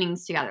spend our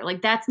evenings together.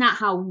 Like that's not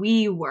how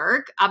we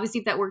work. Obviously,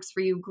 if that works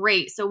for you,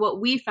 great. So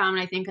what we found,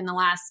 I think, in the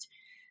last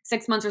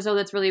 6 months or so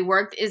that's really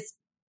worked is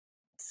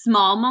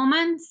small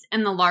moments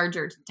and the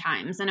larger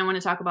times. And I want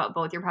to talk about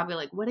both. You're probably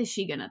like, what is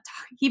she going to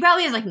talk? He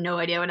probably has like no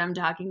idea what I'm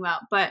talking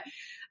about, but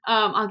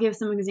I'll give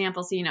some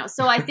examples so you know.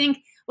 So I think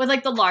with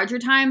like the larger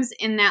times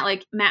in that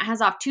like Matt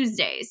has off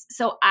Tuesdays.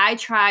 So I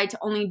try to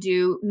only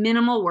do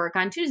minimal work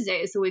on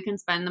Tuesdays so we can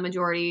spend the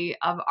majority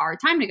of our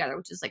time together,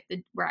 which is like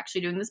we're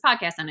actually doing this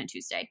podcast on a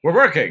Tuesday. We're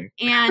working.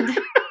 And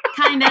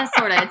kind of,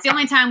 sort of. It's the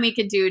only time we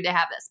could do to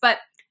have this. But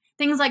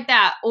things like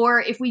that. Or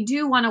if we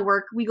do want to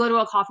work, we go to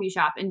a coffee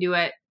shop and do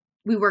it.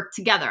 We work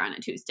together on a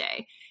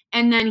Tuesday.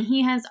 And then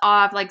he has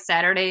off like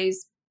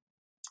Saturdays,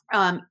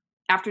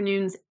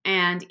 afternoons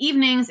and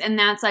evenings. And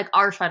that's like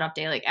our shut off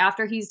day. Like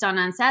after he's done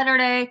on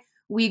Saturday,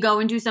 we go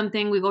and do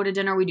something. We go to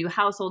dinner. We do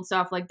household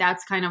stuff. Like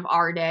that's kind of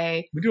our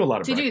day. We do a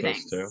lot of to do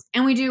things. Too.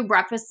 And we do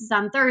breakfasts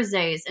on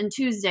Thursdays and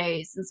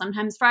Tuesdays and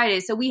sometimes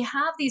Fridays. So we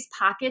have these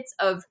pockets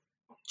of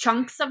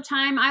chunks of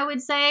time, I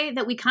would say,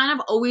 that we kind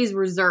of always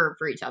reserve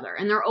for each other.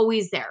 And they're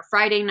always there.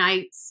 Friday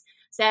nights,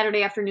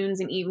 Saturday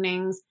afternoons and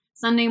evenings,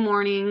 Sunday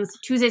mornings,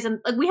 Tuesdays. And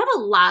like we have a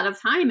lot of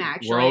time,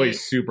 actually. We're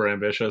always super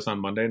ambitious on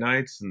Monday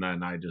nights, and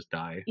then I just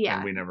die. Yeah.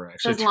 And we never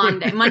actually do long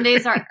day.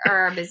 Mondays are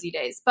our busy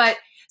days. But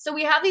so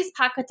we have these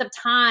pockets of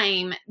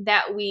time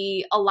that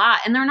we allot,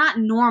 and they're not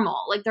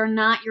normal. Like they're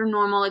not your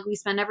normal, like we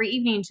spend every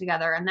evening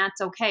together, and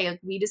that's okay. Like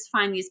we just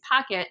find these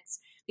pockets,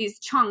 these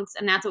chunks,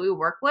 and that's what we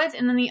work with.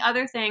 And then the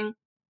other thing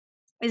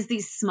is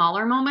these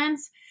smaller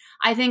moments.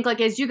 I think, like,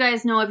 as you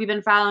guys know, if you've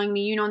been following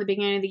me, you know, in the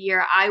beginning of the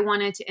year, I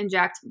wanted to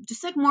inject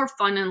just like more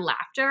fun and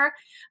laughter.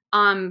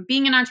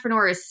 Being an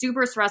entrepreneur is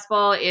super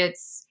stressful.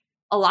 It's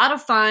a lot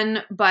of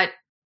fun, but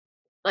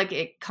like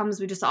it comes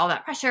with just all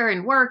that pressure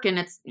and work, and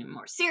it's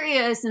more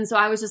serious. And so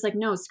I was just like,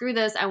 no, screw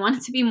this. I want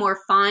it to be more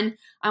fun.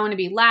 I want to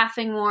be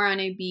laughing more. I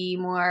want to be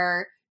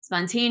more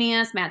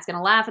spontaneous. Matt's going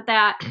to laugh at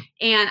that.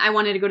 And I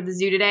wanted to go to the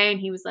zoo today. And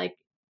he was like,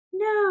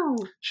 no.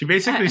 She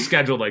basically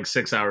scheduled like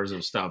 6 hours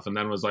of stuff and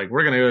then was like,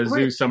 we're going to go to the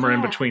zoo somewhere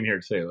in between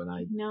here too. And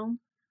I know.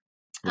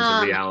 It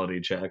was a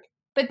reality check.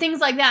 But things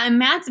like that. And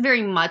Matt's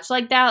very much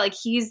like that. Like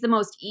he's the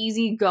most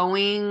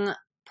easygoing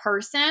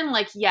person.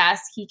 Like,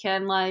 yes, he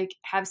can like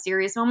have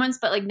serious moments,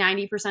 but like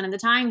 90% of the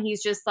time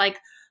he's just like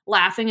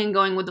laughing and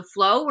going with the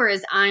flow.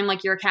 Whereas I'm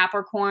like your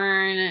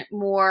Capricorn,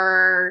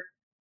 more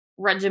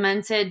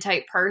regimented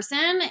type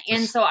person.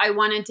 And so I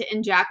wanted to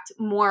inject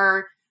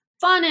more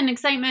fun and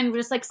excitement,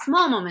 just like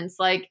small moments,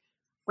 like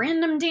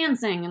random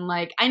dancing. And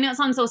like, I know it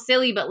sounds so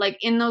silly, but like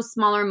in those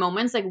smaller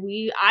moments, like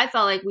I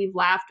felt like we've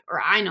laughed,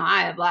 or I know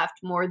I have laughed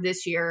more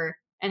this year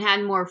and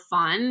had more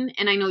fun.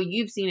 And I know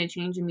you've seen a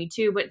change in me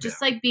too, but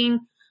just like being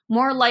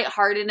more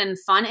lighthearted and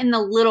fun in the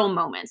little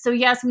moments. So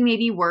yes, we may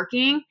be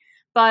working,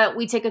 but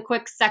we take a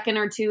quick second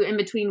or two in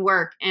between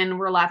work and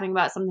we're laughing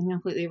about something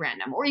completely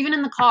random, or even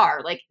in the car,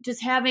 like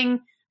just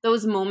having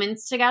those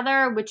moments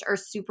together, which are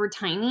super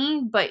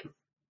tiny, but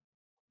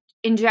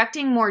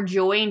injecting more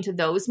joy into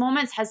those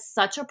moments has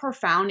such a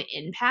profound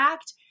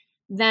impact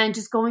than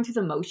just going through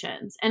the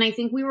motions. And I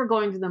think we were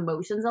going through the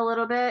motions a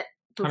little bit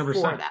before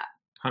 100%. that.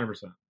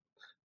 100%.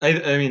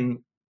 I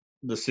mean,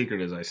 the secret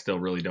is I still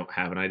really don't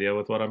have an idea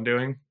with what I'm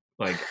doing,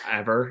 like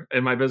ever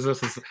in my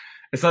business.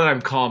 It's not that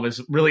I'm calm.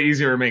 It's really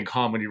easy to remain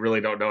calm when you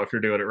really don't know if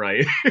you're doing it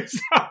right.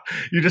 So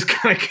you just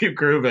kind of keep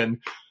grooving.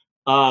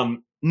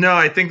 No,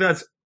 I think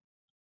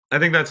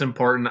that's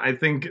important. I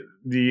think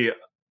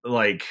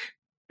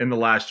in the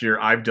last year,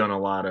 I've done a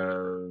lot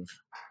of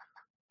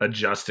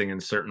adjusting in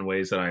certain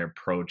ways that I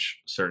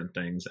approach certain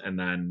things. And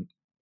then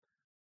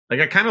like,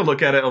 I kind of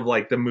look at it of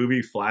like the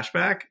movie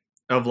Flashback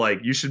of like,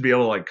 you should be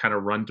able to like kind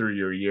of run through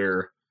your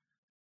year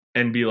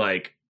and be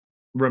like,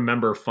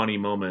 remember funny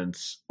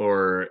moments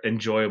or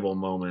enjoyable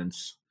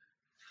moments.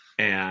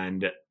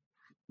 And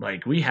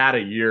like, we had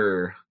a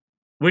year,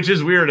 which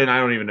is weird. And I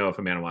don't even know if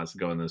Amanda wants to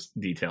go in this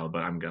detail,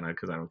 but I'm gonna,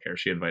 cause I don't care.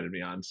 She invited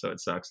me on, so it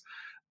sucks.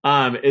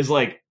 Is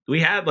like, we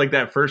had like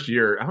that first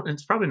year,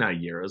 it's probably not a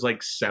year, it was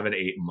like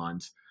 7-8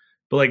 months,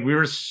 but like we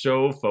were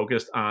so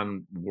focused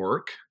on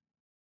work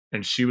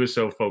and she was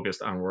so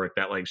focused on work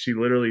that like she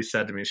literally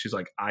said to me, she's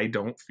like, I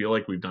don't feel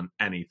like we've done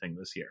anything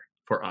this year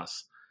for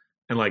us,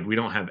 and like we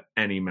don't have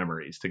any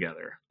memories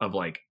together of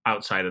like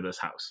outside of this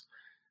house.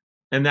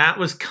 And that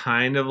was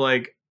kind of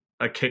like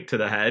a kick to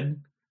the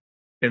head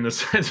in the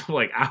sense of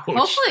like, ouch.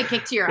 Hopefully a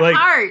kick to your like,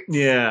 heart.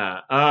 Yeah.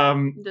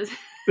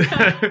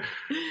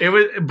 It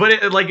was, but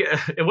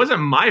it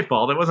wasn't my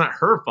fault. It wasn't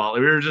her fault.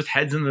 We were just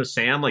heads in the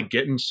sand, like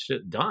getting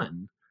shit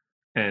done.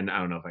 And I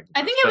don't know if I can.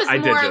 I think it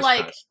was more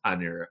like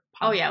on your.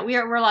 Podcast. Oh yeah,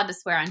 we're allowed to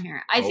swear on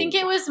here. I think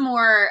it was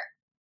more,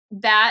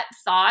 that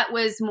thought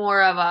was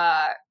more of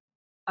a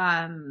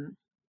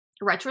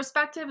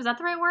retrospective. Is that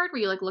the right word?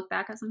 Where you like look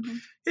back at something?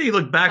 Yeah, you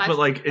look back, but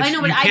like you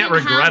can't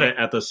regret it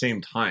at the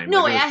same time.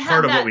 No, like, it was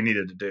part of what we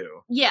needed to do.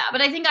 Yeah,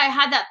 but I think I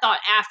had that thought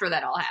after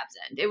that all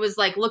happened. It was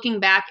like looking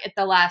back at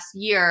the last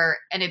year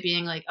and it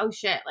being like, oh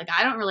shit, like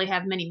I don't really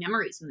have many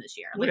memories from this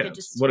year. Like it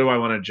just. What do I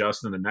want to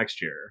adjust in the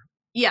next year?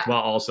 Yeah.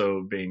 While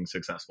also being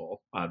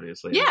successful,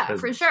 obviously. Yeah,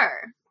 for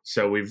sure.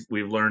 So we've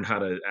learned how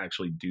to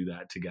actually do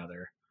that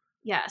together.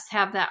 Yes,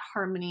 have that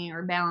harmony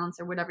or balance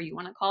or whatever you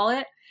want to call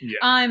it.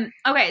 Yeah.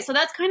 Okay, so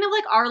that's kind of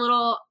like our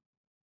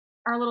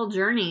little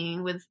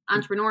journey with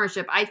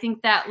entrepreneurship. I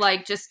think that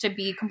like, just to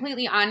be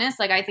completely honest,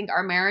 like I think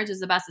our marriage is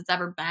the best it's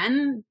ever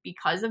been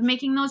because of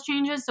making those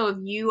changes. So if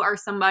you are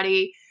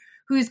somebody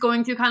who's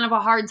going through kind of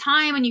a hard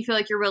time and you feel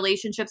like your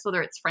relationships,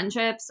 whether it's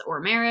friendships or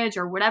marriage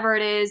or whatever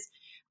it is,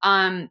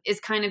 is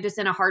kind of just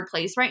in a hard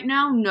place right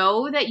now,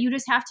 know that you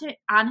just have to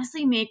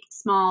honestly make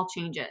small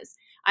changes.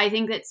 I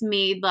think that's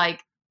made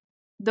like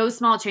those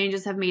small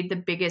changes have made the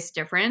biggest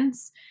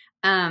difference.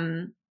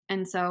 And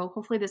so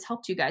hopefully this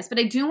helped you guys. But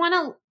I do want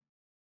to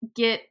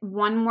get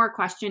one more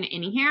question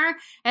in here.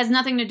 It has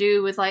nothing to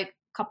do with like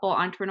couple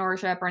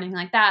entrepreneurship or anything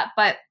like that.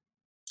 But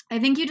I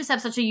think you just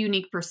have such a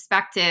unique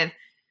perspective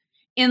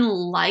in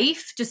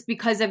life just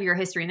because of your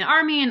history in the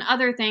Army and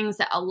other things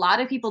that a lot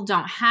of people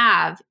don't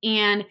have.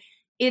 And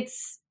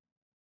it's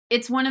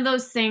one of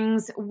those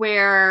things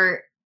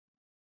where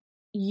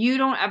you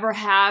don't ever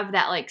have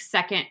that like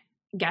second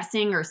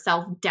guessing or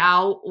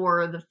self-doubt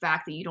or the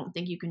fact that you don't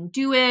think you can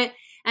do it.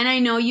 And I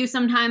know you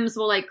sometimes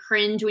will like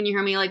cringe when you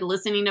hear me like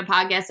listening to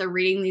podcasts or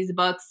reading these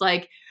books,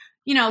 like,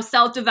 you know,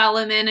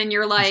 self-development, and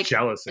you're like, it's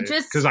jealousy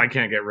because I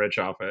can't get rich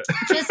off it.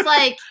 Just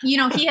like, you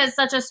know, he has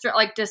such a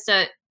like, just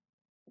to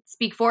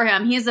speak for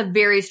him, he has a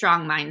very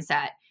strong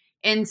mindset.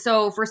 And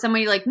so for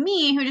somebody like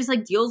me who just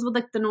like deals with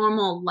like the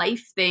normal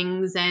life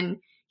things, and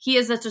he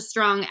has such a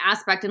strong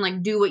aspect in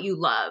like do what you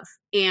love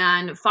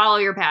and follow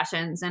your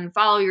passions and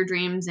follow your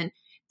dreams and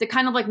the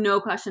kind of like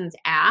no questions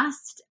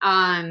asked.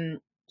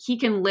 He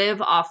can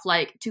live off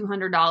like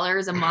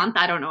 $200 a month.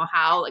 I don't know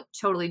how, like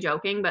totally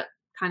joking, but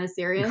kind of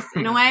serious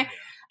in a way.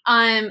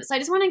 So I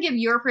just want to give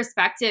your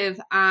perspective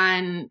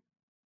on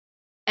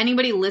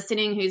anybody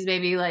listening who's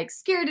maybe like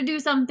scared to do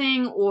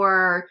something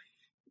or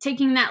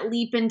taking that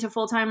leap into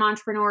full-time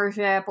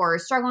entrepreneurship or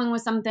struggling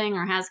with something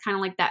or has kind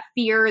of like that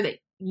fear that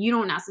you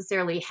don't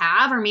necessarily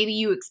have, or maybe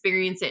you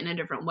experience it in a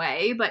different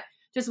way, but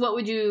just what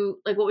would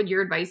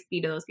your advice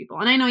be to those people?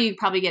 And I know you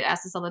probably get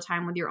asked this all the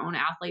time with your own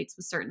athletes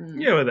with certain with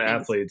the things.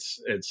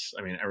 athletes,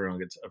 everyone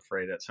gets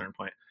afraid at a certain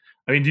point.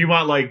 I mean, do you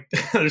want like,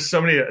 there's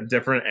so many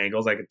different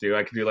angles I could do.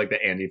 I could do like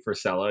the Andy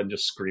Frisella and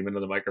just scream into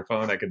the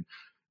microphone. I could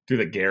do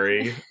the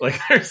Gary. Like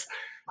it's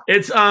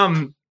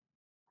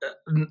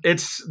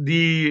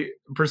the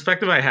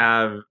perspective I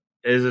have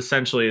is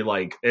essentially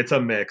like, it's a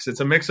mix.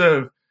 It's a mix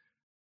of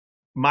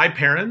my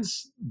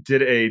parents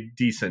did a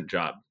decent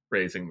job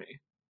raising me.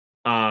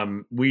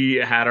 We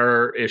had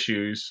our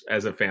issues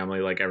as a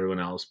family like everyone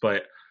else,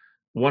 but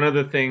one of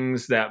the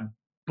things that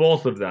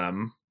both of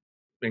them,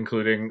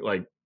 including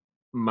like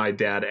my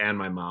dad and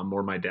my mom,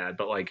 more my dad,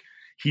 but like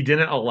he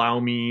didn't allow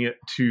me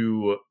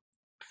to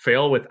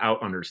fail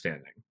without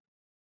understanding.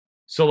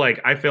 So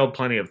like I failed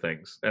plenty of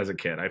things as a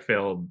kid. I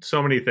failed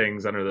so many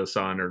things under the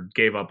sun or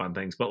gave up on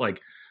things, but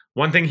like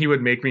one thing he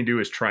would make me do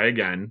is try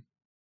again.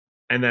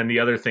 And then the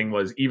other thing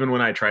was, even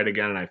when I tried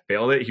again and I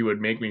failed it, he would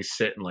make me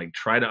sit and like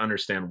try to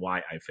understand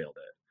why I failed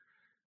it.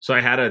 So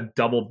I had to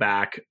double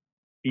back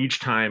each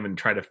time and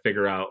try to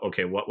figure out,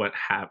 okay, what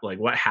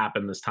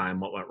happened this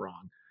time, what went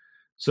wrong.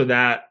 So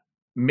that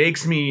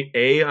makes me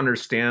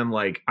understand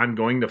like I'm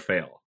going to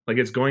fail. Like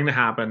it's going to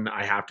happen.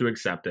 I have to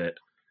accept it.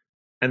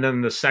 And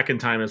then the second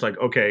time is like,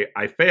 okay,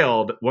 I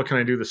failed. What can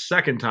I do the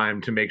second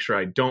time to make sure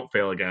I don't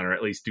fail again, or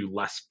at least do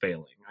less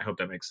failing? I hope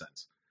that makes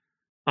sense.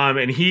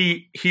 And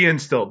he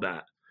instilled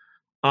that.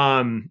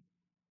 And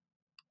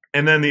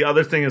then the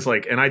other thing is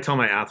like, and I tell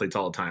my athletes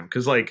all the time,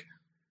 because like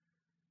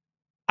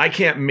I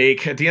can't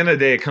make, at the end of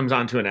the day, it comes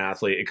down to an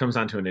athlete. It comes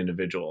down to an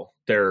individual.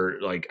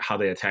 They're like how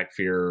they attack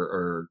fear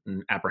or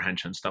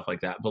apprehension, stuff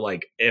like that. But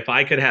like, if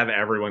I could have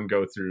everyone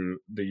go through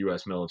the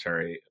U.S.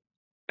 military,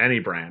 any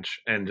branch,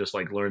 and just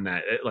like learn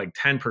that, like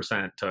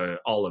 10% to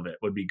all of it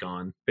would be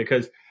gone.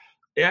 Because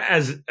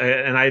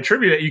and I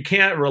attribute it, you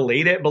can't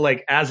relate it, but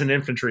like as an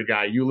infantry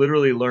guy, you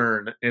literally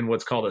learn in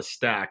what's called a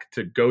stack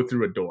to go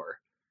through a door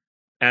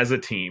as a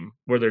team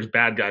where there's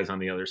bad guys on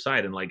the other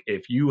side. And like,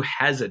 if you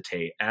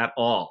hesitate at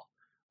all,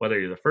 whether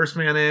you're the first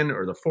man in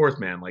or the fourth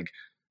man, like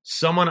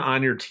someone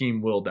on your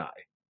team will die.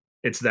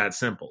 It's that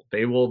simple.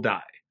 They will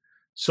die.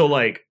 So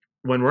like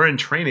when we're in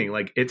training,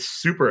 like it's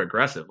super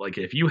aggressive. Like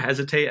if you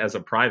hesitate as a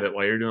private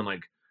while you're doing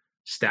like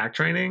stack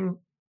training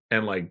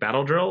and like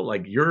battle drill,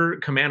 like your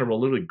commander will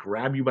literally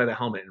grab you by the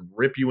helmet and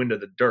rip you into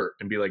the dirt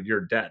and be like,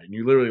 you're dead. And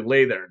you literally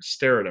lay there and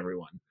stare at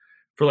everyone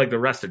for like the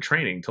rest of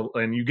training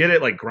and you get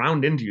it like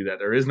ground into you that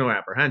there is no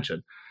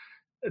apprehension.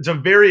 It's a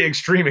very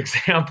extreme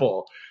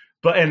example,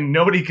 and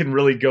nobody can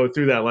really go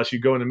through that unless you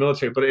go in the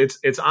military. But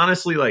it's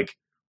honestly like,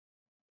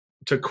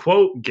 to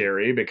quote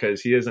Gary,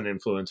 because he is an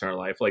influence in our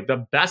life, like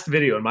the best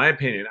video, in my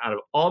opinion, out of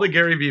all the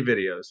Gary Vee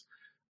videos,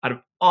 out of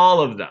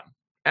all of them,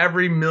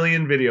 every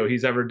million video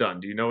he's ever done.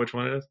 Do you know which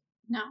one it is?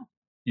 No.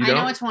 I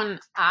know which one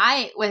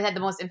had the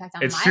most impact on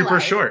my life. It's super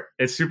short.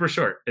 It's super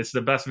short. It's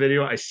the best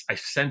video. I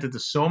sent it to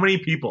so many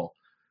people,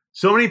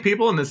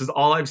 and this is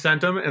all I've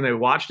sent them, and they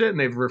watched it, and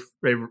they've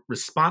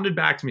responded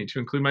back to me, to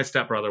include my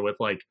stepbrother, with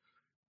like,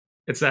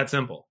 it's that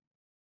simple.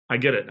 I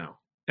get it now.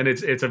 And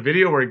it's a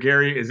video where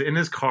Gary is in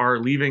his car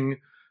leaving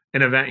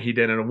an event he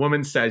did, and a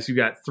woman says, you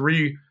got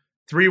three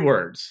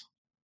words.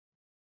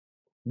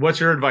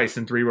 What's your advice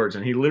in 3 words?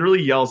 And he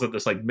literally yells at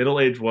this like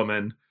middle-aged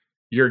woman,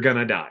 you're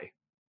gonna die.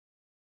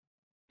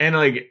 And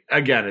like,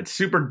 again, it's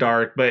super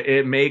dark, but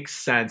it makes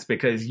sense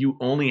because you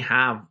only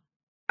have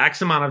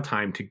X amount of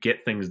time to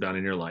get things done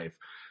in your life.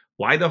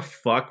 Why the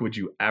fuck would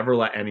you ever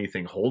let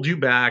anything hold you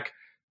back,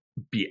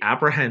 be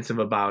apprehensive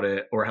about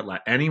it, or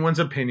let anyone's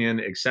opinion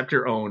except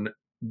your own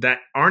that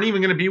aren't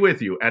even going to be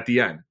with you at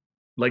the end?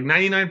 Like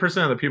 99%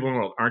 of the people in the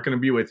world aren't going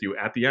to be with you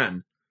at the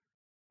end.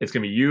 It's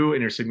going to be you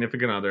and your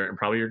significant other and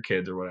probably your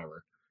kids or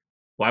whatever.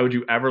 Why would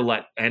you ever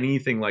let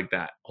anything like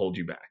that hold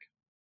you back?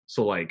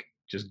 So like,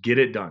 just get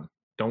it done.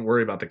 Don't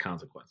worry about the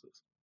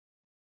consequences.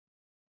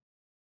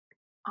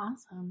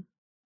 Awesome.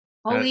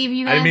 I'll leave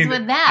you guys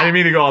with that. I didn't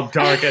mean to go all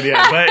dark at the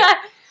end, but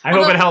I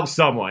hope it helps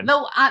someone.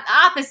 The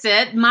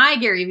opposite, my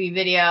Gary Vee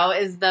video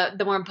is the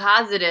more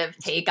positive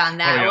take on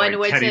that one, like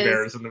which teddy is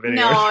bears in the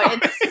video. No,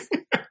 it's.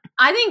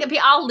 I think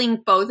I'll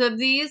link both of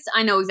these.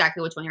 I know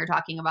exactly which one you're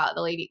talking about,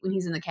 the lady when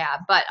he's in the cab,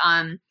 but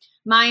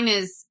mine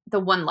is the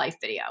one life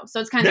video.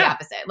 So it's kind of the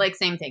opposite. Like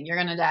same thing. You're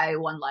gonna die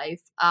one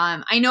life.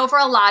 I know for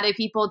a lot of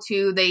people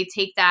too, they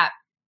take that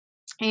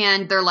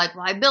and they're like,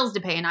 well, I have bills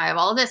to pay and I have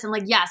all of this. And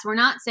like, yes, we're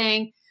not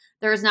saying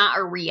there's not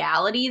a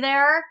reality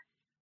there.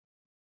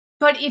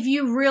 But if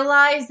you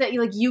realize that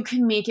like you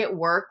can make it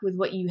work with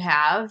what you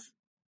have,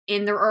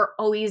 and there are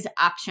always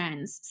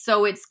options.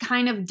 So it's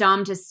kind of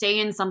dumb to stay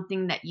in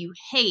something that you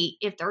hate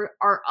if there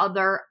are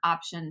other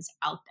options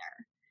out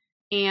there.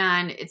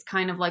 And it's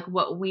kind of like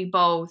what we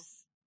both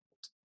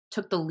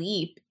took the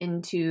leap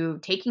into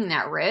taking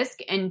that risk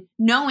and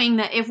knowing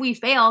that if we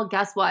fail,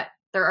 guess what?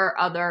 There are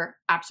other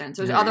options.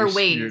 There's other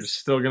ways. You're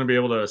still going to be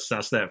able to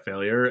assess that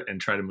failure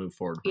and try to move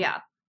forward. Yeah.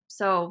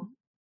 So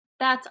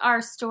that's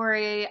our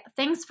story.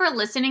 Thanks for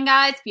listening,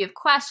 guys. If you have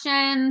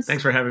questions.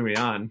 Thanks for having me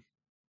on.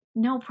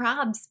 No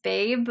probs,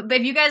 babe. But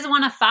if you guys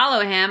want to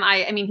follow him,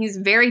 I mean, he's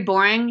very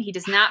boring. He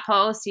does not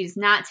post. He does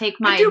not take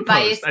my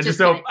advice. I just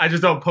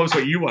don't post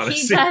what you want to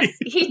see.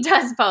 He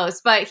does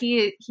post, but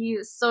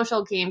his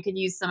social game could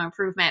use some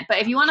improvement. But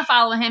if you want to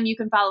follow him, you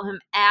can follow him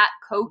at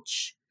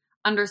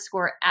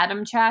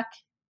Coach_Adamczyk.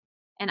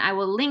 And I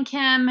will link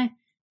him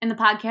in the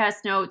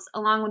podcast notes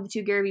along with the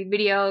 2 Gary Vee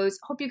videos.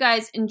 Hope you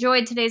guys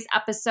enjoyed today's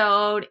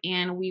episode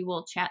and we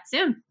will chat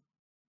soon.